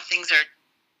how things are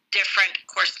different. Of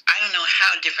course, I don't know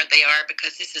how different they are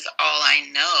because this is all I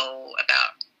know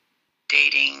about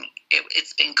dating.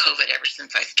 It's been COVID ever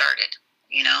since I started,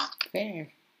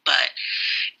 Fair. But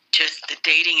just the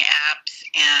dating apps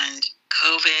and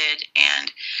COVID,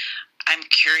 and I'm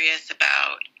curious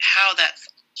about how that's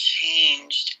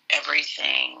changed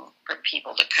everything for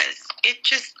people because it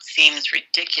just seems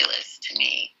ridiculous to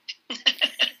me.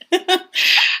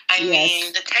 I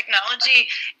mean, the technology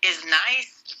is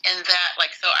nice in that,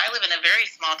 like, so I live in a very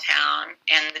small town,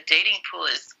 and the dating pool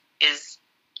is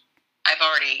I've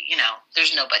already,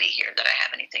 there's nobody here that I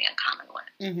have anything in common with.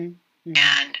 Mm-hmm.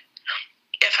 And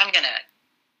if I'm gonna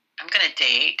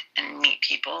date and meet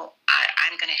people,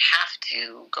 I'm gonna have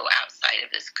to go outside of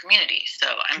this community. So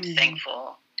I'm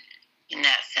thankful in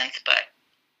that sense. But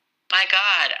my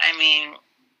God, I mean,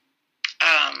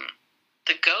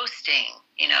 the ghosting,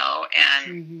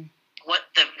 and what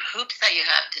the hoops that you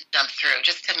have to jump through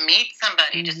just to meet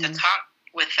somebody, just to talk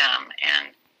with them.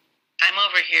 And I'm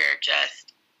over here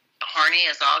just horny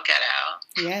as all get out.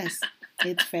 Yes,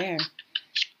 it's fair.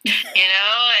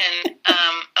 And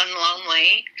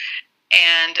lonely.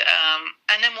 And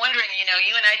I'm wondering,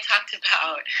 you and I talked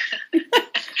about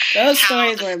those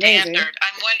stories were amazing. I'm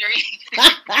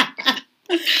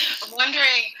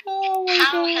wondering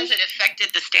how has it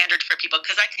affected the standard for people?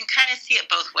 Because I can kind of see it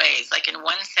both ways. Like, in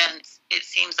one sense, it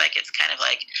seems like it's kind of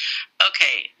like,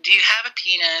 okay, do you have a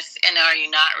penis and are you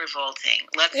not revolting?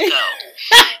 Let's go.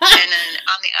 And then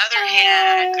on the other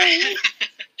hand,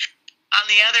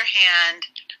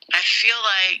 I feel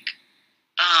like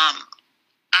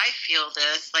I feel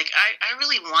this. Like, I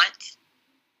really want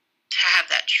to have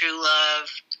that true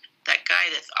love, that guy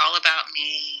that's all about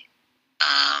me.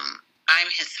 I'm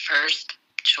his first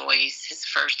choice, his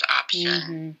first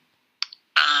option.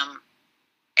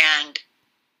 And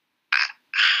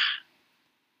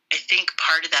I think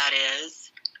part of that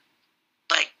is,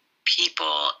 like,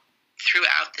 people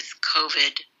throughout this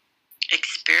COVID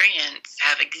experience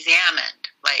have examined,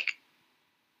 like,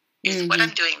 is what I'm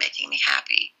doing making me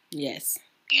happy? Yes.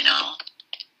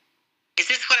 Is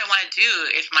this what I want to do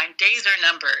if my days are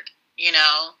numbered?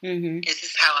 Is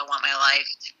this how I want my life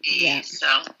to be? Yeah. So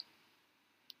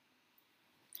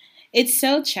it's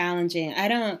so challenging.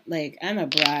 I'm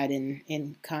abroad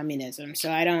in communism,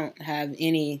 so I don't have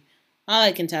all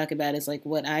I can talk about is like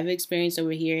what I've experienced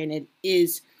over here. And it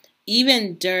is,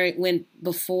 even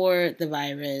before the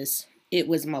virus, it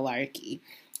was malarkey.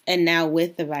 And now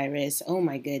with the virus, oh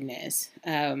my goodness.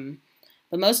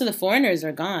 But most of the foreigners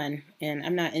are gone, and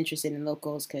I'm not interested in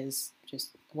locals because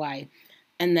just why?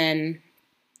 And then,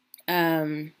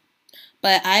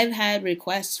 but I've had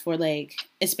requests for, like,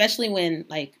 especially when,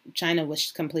 like, China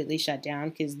was completely shut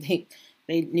down because they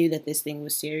knew that this thing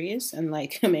was serious,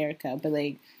 unlike America. But,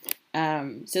 like,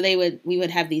 so we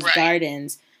would have these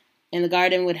gardens, and the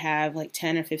garden would have like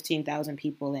 10 or 15,000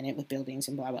 people in it with buildings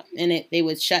and blah, blah. And they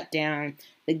would shut down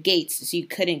the gates so you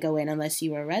couldn't go in unless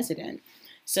you were a resident.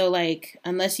 So, like,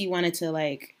 unless you wanted to,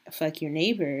 like, fuck your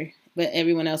neighbor, but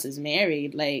everyone else is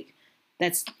married, like,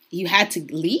 you had to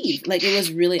leave. Like, it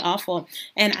was really awful.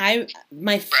 And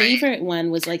my favorite one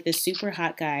was, like, this super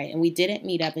hot guy, and we didn't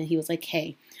meet up, and he was like,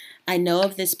 hey, I know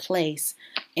of this place,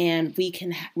 and we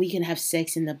can have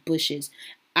sex in the bushes.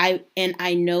 I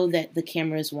know that the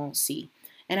cameras won't see.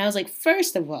 And I was like,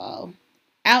 first of all,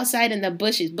 outside in the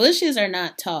bushes are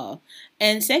not tall.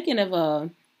 And second of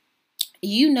all,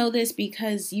 you know this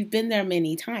because you've been there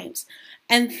many times.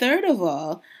 And third of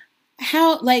all,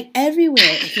 how, like,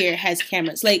 everywhere here has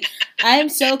cameras. Like, I'm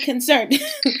so concerned.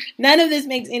 None of this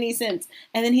makes any sense.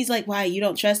 And then he's like, why, you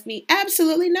don't trust me?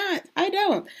 Absolutely not. I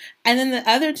don't. And then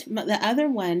the other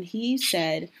one, he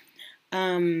said,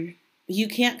 you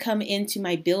can't come into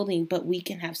my building, but we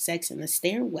can have sex in the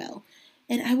stairwell.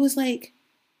 And I was like,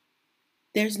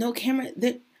 there's no camera.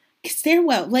 The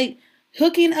stairwell, like,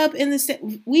 hooking up in the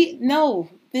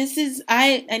this is,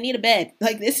 I need a bed.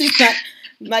 Like, this is not,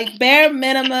 like, bare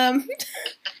minimum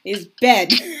is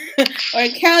bed or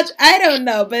a couch. I don't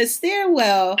know, but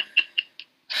stairwell.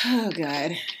 Oh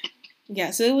God.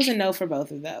 Yeah. So it was a no for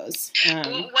both of those. One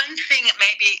thing,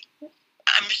 maybe,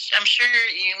 I'm sure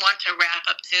you want to wrap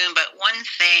up soon, but one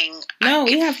thing. No,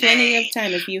 we have plenty of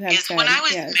time if you have time. When I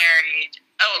was married.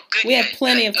 Oh, good. We have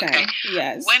plenty of time. Okay.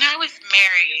 Yes. When I was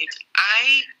married,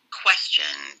 I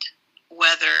questioned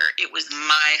whether it was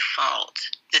my fault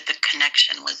that the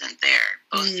connection wasn't there,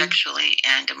 both sexually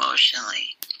and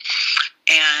emotionally.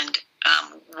 And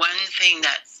one thing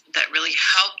that really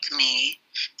helped me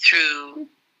through,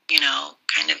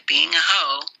 kind of being a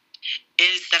hoe,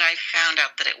 is that I found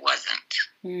out that it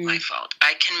wasn't my fault.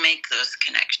 I can make those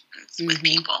connections with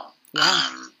people,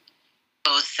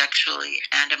 both sexually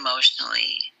and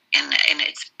emotionally, and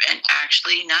it's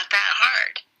actually not that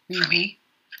hard for me.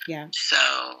 Yeah.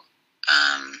 So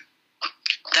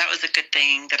that was a good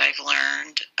thing that I've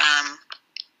learned.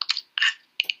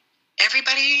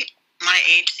 Everybody my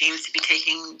age seems to be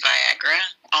taking Viagra,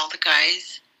 all the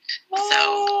guys.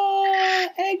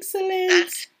 Oh, so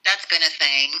excellent. That's been a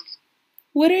thing.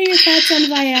 What are your thoughts on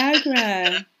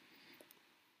Viagra?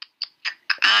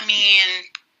 I mean,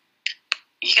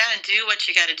 you gotta do what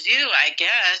you gotta do, I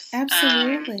guess.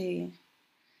 Absolutely.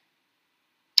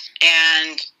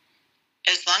 And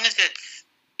as long as it's,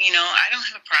 I don't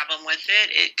have a problem with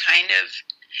it. It kind of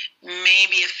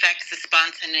maybe affects the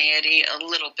spontaneity a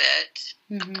little bit.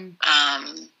 Mm-hmm.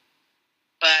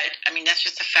 But, I mean, that's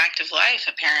just a fact of life,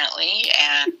 apparently.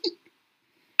 And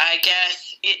I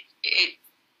guess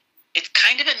it's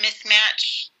kind of a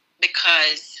mismatch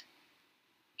because,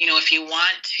 if you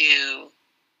want to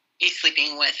be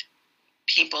sleeping with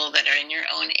people that are in your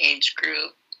own age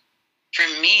group, for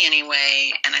me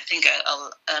anyway, and I think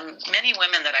many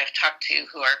women that I've talked to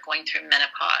who are going through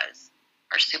menopause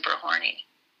are super horny.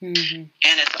 Mm-hmm.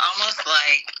 And it's almost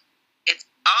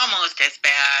as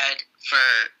bad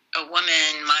for a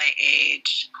woman my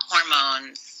age,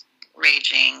 hormones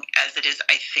raging, as it is,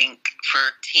 I think,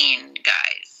 for teen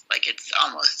guys. Like, it's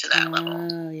almost to that level.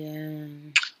 Oh, yeah.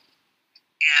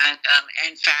 And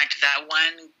in fact, that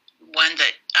one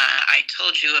that I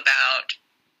told you about,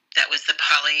 that was the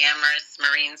polyamorous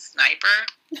Marine sniper.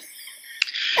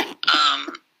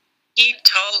 He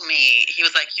told me, he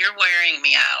was like, "You're wearing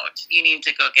me out. You need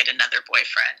to go get another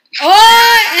boyfriend."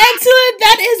 Oh, excellent.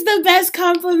 That is the best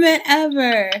compliment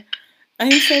ever.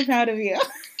 I'm so proud of you.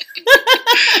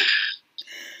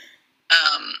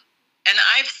 And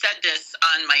I've said this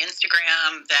on my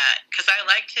Instagram because I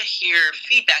like to hear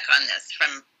feedback on this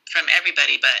from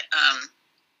everybody, but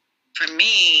for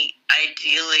me,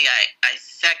 ideally, I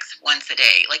sex once a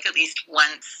day, like at least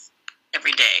once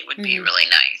every day would be really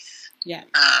nice. Yeah.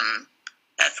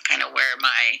 That's kind of where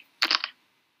my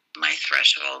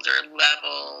threshold or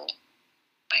level,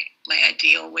 my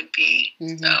ideal would be.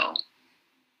 Mm-hmm. So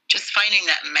just finding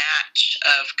that match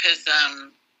of, because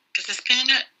it's been,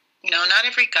 not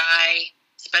every guy,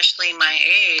 especially my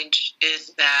age,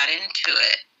 is that into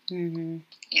it, mm-hmm.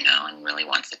 And really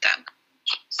wants it that much.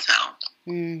 So.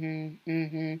 Mm-hmm.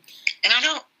 Mm-hmm. And I'm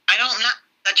not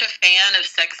such a fan of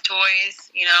sex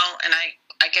toys, and I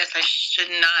guess I should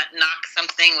not knock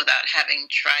something without having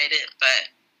tried it, but,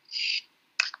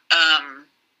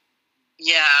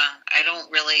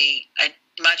 I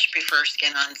much prefer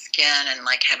skin on skin and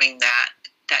like having that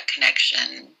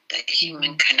connection, that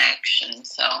human connection.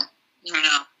 So, I don't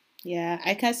know. Yeah,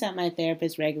 I cuss out my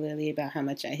therapist regularly about how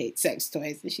much I hate sex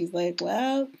toys, and she's like,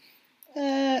 well,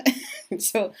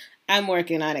 so I'm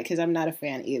working on it because I'm not a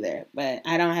fan either, but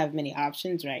I don't have many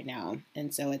options right now,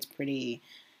 and so it's pretty.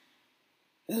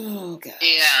 Oh gosh.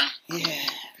 Yeah,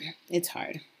 it's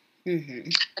hard. Mm-hmm.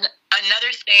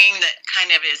 Another thing that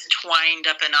kind of is twined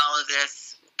up in all of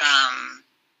this,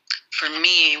 for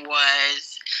me,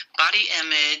 was body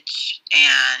image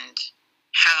and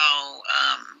how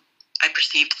I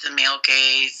perceived the male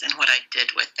gaze and what I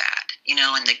did with that,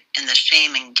 and the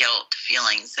shame and guilt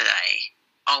feelings that I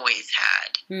always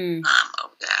had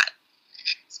over that,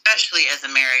 especially as a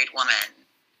married woman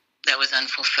that was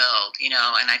unfulfilled, and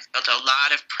I felt a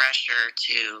lot of pressure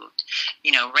to,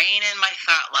 rein in my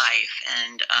thought life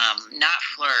and not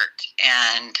flirt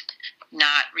and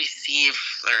not receive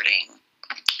flirting.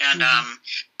 And a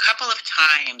couple of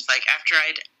times, like after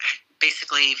I'd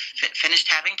basically finished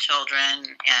having children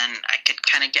and I could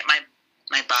kind of get my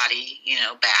body,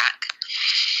 back,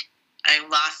 I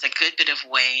lost a good bit of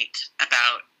weight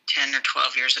about 10 or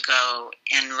 12 years ago,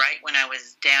 and right when I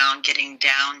was getting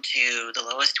down to the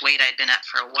lowest weight I'd been at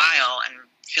for a while and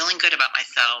feeling good about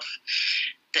myself,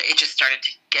 that it just started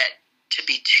to get to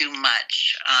be too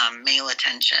much male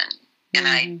attention, and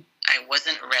I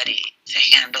wasn't ready to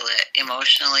handle it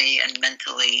emotionally and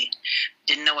mentally,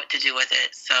 didn't know what to do with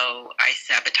it, so I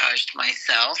sabotaged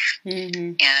myself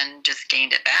and just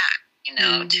gained it back,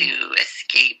 to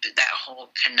escape that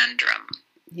whole conundrum.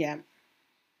 Yeah.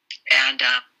 And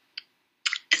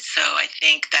so I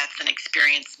think that's an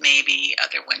experience maybe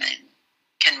other women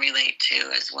can relate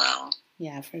to as well.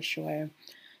 Yeah, for sure.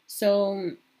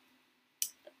 So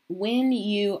when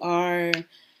you are,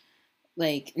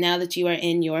 like, now that you are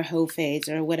in your hoe phase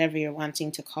or whatever you're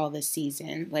wanting to call this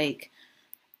season, like,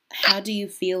 how do you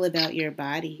feel about your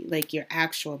body, like your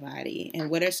actual body? And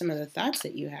what are some of the thoughts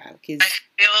that you have?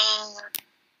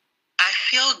 I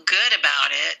feel good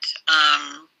about it.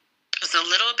 I was a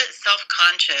little bit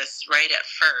self-conscious right at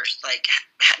first, like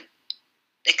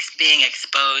being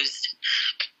exposed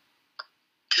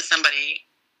to somebody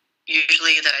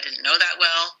usually that I didn't know that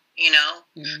well,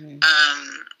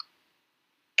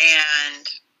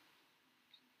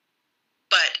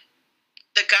 but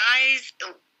the guys,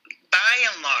 by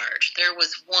and large, there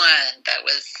was one that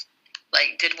was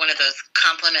like, did one of those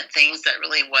compliment things that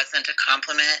really wasn't a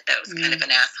compliment, that was kind of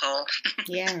an asshole.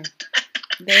 Yeah.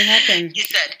 They happen. He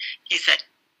said,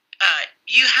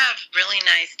 you have really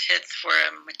nice tits for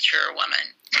a mature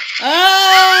woman.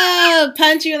 Oh,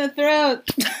 punch you in the throat.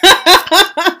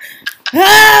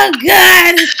 Oh,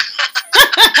 God.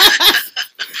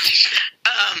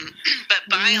 But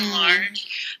by and large,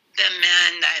 the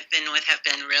men that I've been with have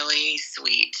been really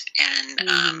sweet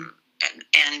and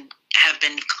have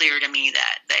been clear to me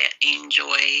that they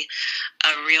enjoy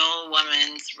a real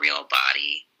woman's real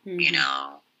body, you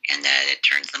know, and that it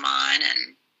turns them on,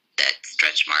 and that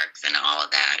stretch marks and all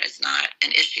of that is not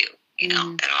an issue, you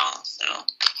know, at all. So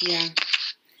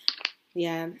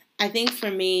yeah. I think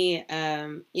for me,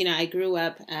 you know, I grew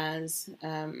up as,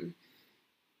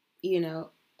 you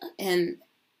know, and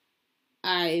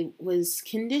I was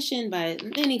conditioned by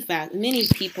many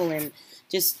people, and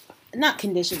just not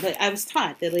conditioned, but I was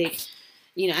taught that, like,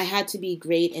 you know, I had to be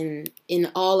great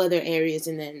in all other areas,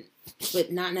 and then,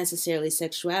 but not necessarily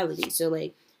sexuality. So,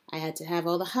 like, I had to have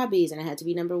all the hobbies, and I had to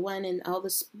be number one in all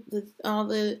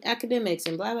the academics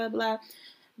and blah blah blah.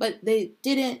 But they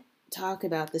didn't talk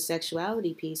about the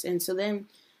sexuality piece, and so then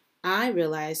I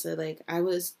realized that, like, I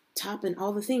was topping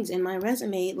all the things, and my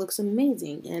resume looks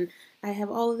amazing, and I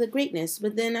have all of the greatness,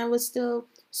 but then I was still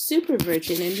super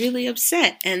virgin and really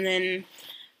upset, and then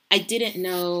I didn't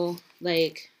know,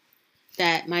 like,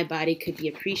 that my body could be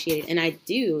appreciated, and I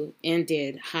do and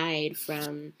did hide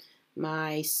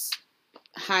my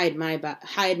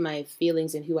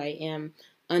feelings and who I am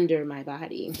under my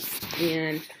body.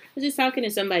 And I was just talking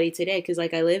to somebody today, because,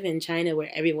 like, I live in China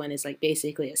where everyone is, like,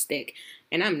 basically a stick,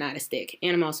 and I'm not a stick,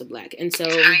 and I'm also black, and so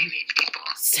tiny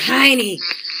people,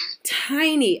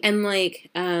 tiny, and like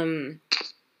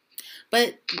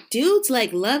but dudes,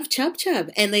 like, love chub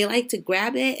chub, and they like to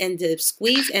grab it and to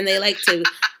squeeze, and they like to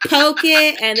poke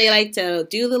it, and they like to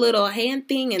do the little hand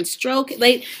thing and stroke it.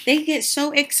 Like, they get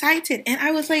so excited, and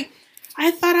I was like, I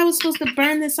thought I was supposed to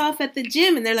burn this off at the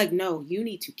gym, and they're like, no, you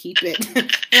need to keep it. Like,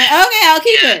 okay, I'll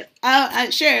keep it.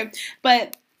 Sure.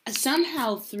 But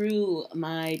somehow through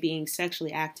my being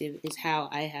sexually active is how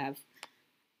I have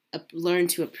learned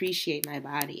to appreciate my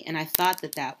body, and I thought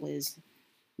that was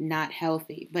not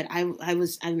healthy, but I'm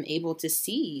able to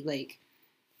see, like,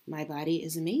 my body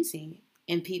is amazing,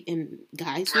 and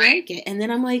guys like it, and then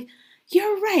I'm like,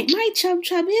 you're right, my chub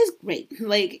is great,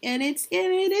 like, and it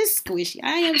is squishy.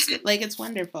 I am like, it's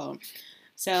wonderful.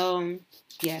 So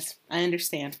yes, I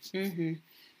understand.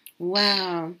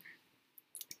 Wow.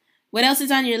 What else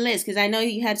is on your list? Because I know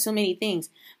you had so many things.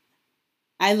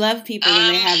 I love people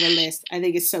when they have a list. I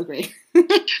think it's so great.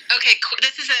 Okay,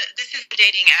 this is a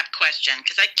dating app question,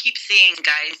 because I keep seeing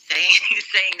guys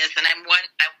saying this, and I want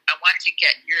to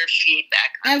get your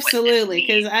feedback on absolutely,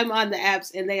 because I'm on the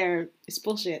apps and it's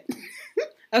bullshit.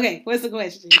 Okay, what's the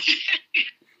question?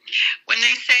 When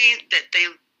they say that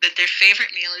their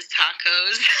favorite meal is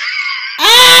tacos.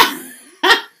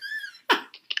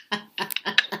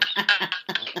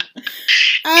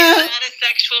 Is that a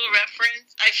sexual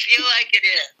reference? I feel like it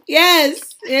is.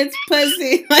 Yes, it's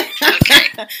pussy. Okay,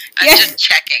 I'm just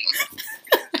checking.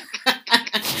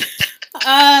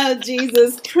 Oh,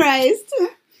 Jesus Christ.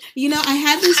 You know, I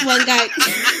had this one guy.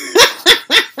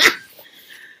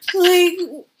 Like,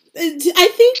 I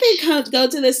think they go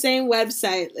to the same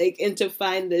website, like, and to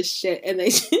find this shit, and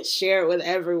they share it with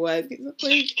everyone.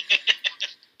 Like,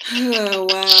 oh,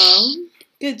 wow.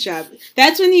 Good job.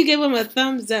 That's when you give them a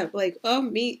thumbs up. Like, oh,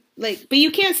 me. Like, but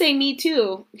you can't say me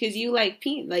too, because you like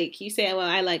pink. Like, you say, well,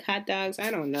 I like hot dogs.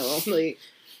 I don't know. Like,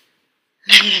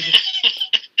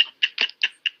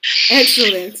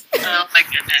 excellent. Oh my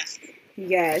goodness.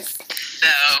 Yes. So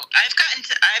I've gotten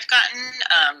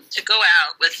to go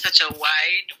out with such a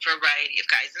wide variety of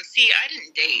guys, and see, I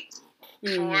didn't date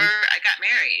before I got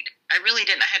married. I really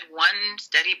didn't. I had one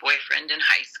steady boyfriend in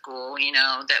high school, you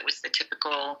know, that was the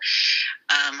typical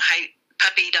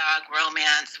puppy dog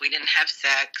romance. We didn't have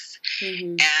sex.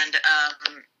 And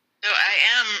so I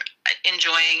am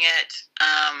enjoying it.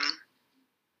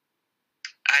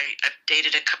 I've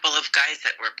dated a couple of guys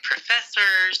that were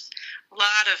professors, a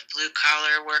lot of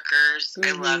blue-collar workers.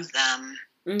 I love them,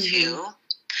 too.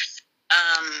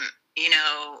 You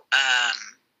know,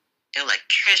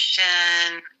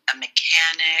 electrician, a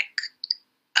mechanic,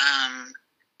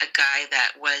 a guy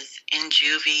that was in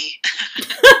juvie.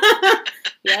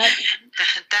 Yep.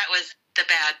 That was the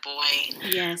bad boy.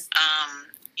 Yes.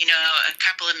 You know, a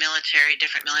couple of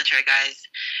different military guys.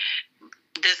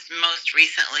 This most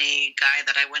recently guy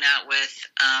that I went out with,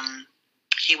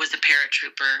 he was a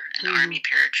paratrooper, an Army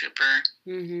paratrooper.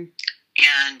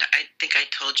 And I think I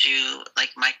told you,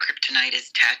 like, my kryptonite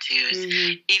is tattoos.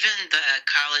 Even the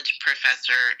college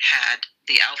professor had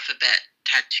the alphabet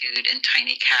tattooed in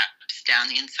tiny caps down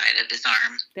the inside of his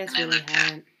arm. That's really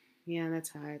hot. Yeah, that's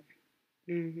hot.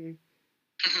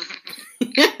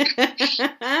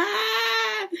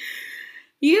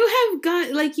 You have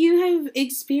got, like, you have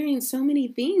experienced so many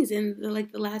things in the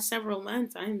last several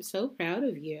months. I'm so proud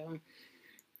of you.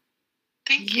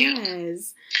 Thank you.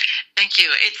 Yes. Thank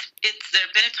you. It's there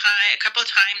have been a couple of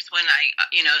times when I,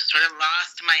 sort of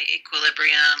lost my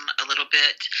equilibrium a little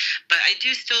bit, but I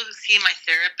do still see my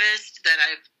therapist that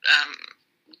I've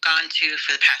gone to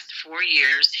for the past 4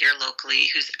 years here locally,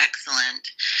 who's excellent.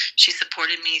 She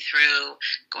supported me through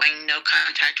going no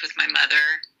contact with my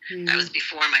mother. Mm-hmm. That was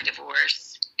before my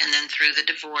divorce, and then through the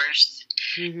divorce.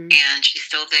 Mm-hmm. And she's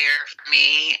still there for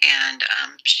me, and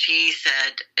she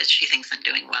said she thinks I'm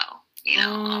doing well.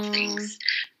 All things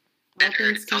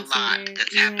better. A lot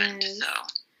that's happened. So.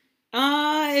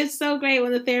 Oh, it's so great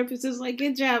when the therapist is like,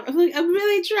 "Good job." I'm like, "I'm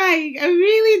really trying. I'm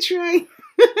really trying."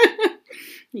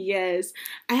 Yes.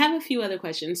 I have a few other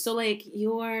questions. So, like,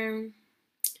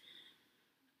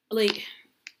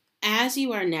 as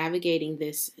you are navigating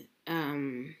this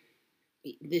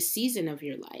season of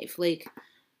your life, like,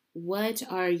 what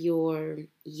are your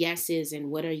yeses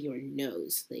and what are your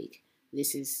nos? Like,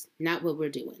 this is not what we're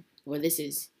doing, or this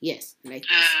is yes, like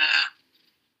this.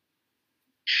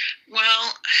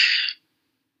 Well,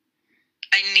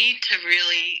 I need to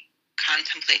really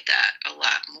contemplate that a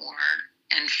lot more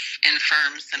and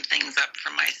firm some things up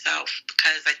for myself,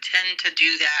 because I tend to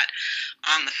do that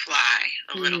on the fly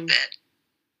a little bit.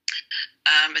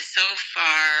 So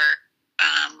far,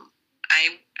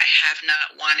 I have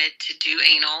not wanted to do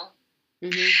anal,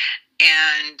 and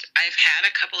I've had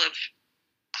a couple of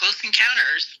close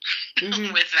encounters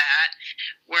with that,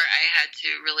 where I had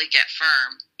to really get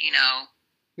firm,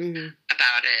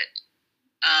 about it.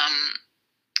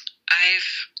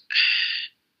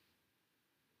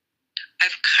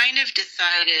 I've kind of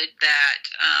decided that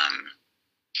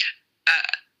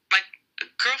my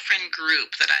girlfriend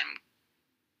group that I'm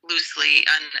loosely,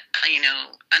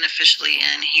 unofficially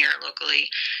in here locally,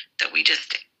 that we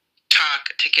just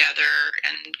talk together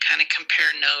and kind of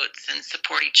compare notes and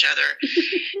support each other.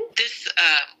 This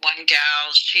one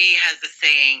gal, she has a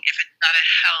saying: if it's not a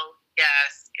hell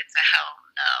yes, it's a hell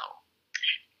no.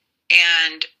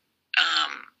 And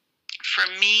for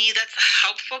me, that's a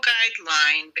helpful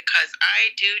guideline, because I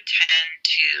do tend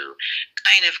to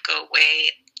kind of go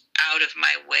way out of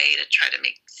my way to try to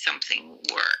make something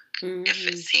work if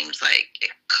it seems like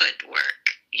it could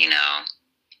work, And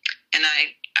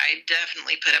I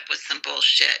definitely put up with some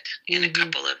bullshit in a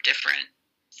couple of different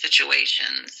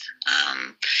situations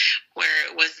where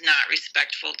it was not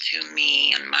respectful to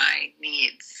me and my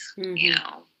needs,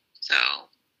 So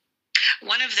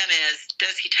one of them is,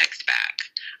 does he text back?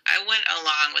 I went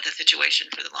along with a situation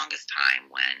for the longest time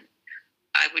when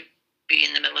I would be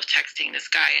in the middle of texting this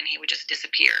guy and he would just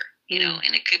disappear,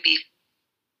 and it could be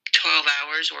 12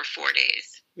 hours or 4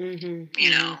 days, and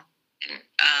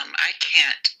I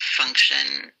can't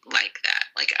function like that.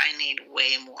 Like, I need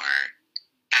way more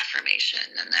affirmation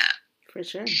than that. For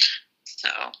sure.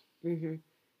 So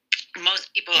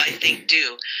most people, I think,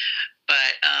 do,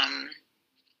 but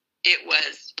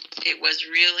it was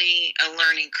really a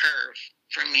learning curve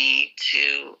for me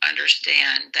to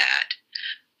understand that.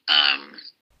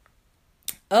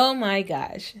 Oh my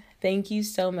gosh. Thank you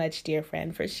so much, dear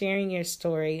friend, for sharing your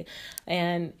story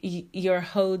and your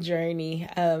whole journey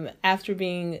after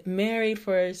being married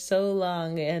for so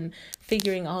long and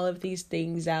figuring all of these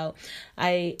things out.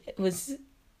 I was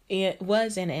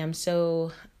and am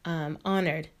so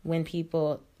honored when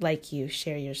people like you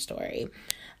share your story.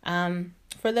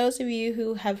 For those of you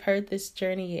who have heard this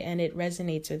journey and it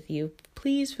resonates with you,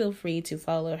 please feel free to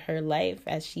follow her life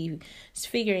as she's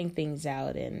figuring things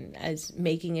out and as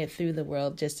making it through the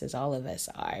world just as all of us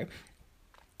are.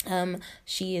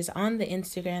 She is on the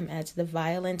Instagram as The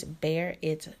Violent Bear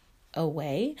It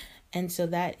Away. And so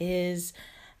that is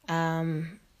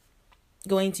going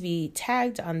to be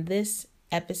tagged on this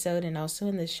episode and also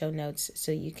in the show notes,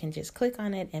 so you can just click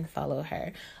on it and follow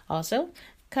her. Also,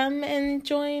 come and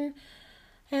join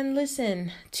and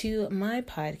listen to my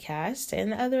podcast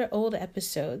and other old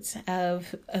episodes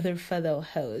of other fellow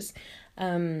hoes.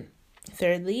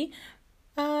 Thirdly,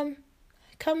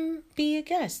 come be a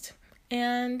guest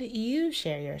and you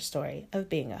share your story of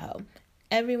being a hoe.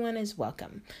 Everyone is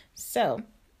welcome. So,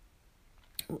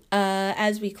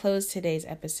 as we close today's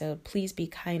episode, please be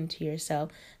kind to yourself.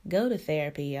 Go to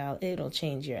therapy, y'all. It'll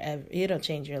change your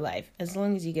life as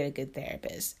long as you get a good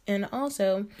therapist. And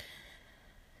also,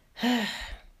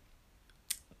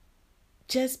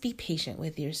 just be patient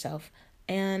with yourself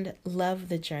and love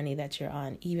the journey that you're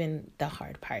on, even the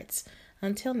hard parts.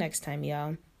 Until next time,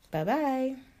 y'all.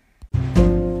 Bye-bye.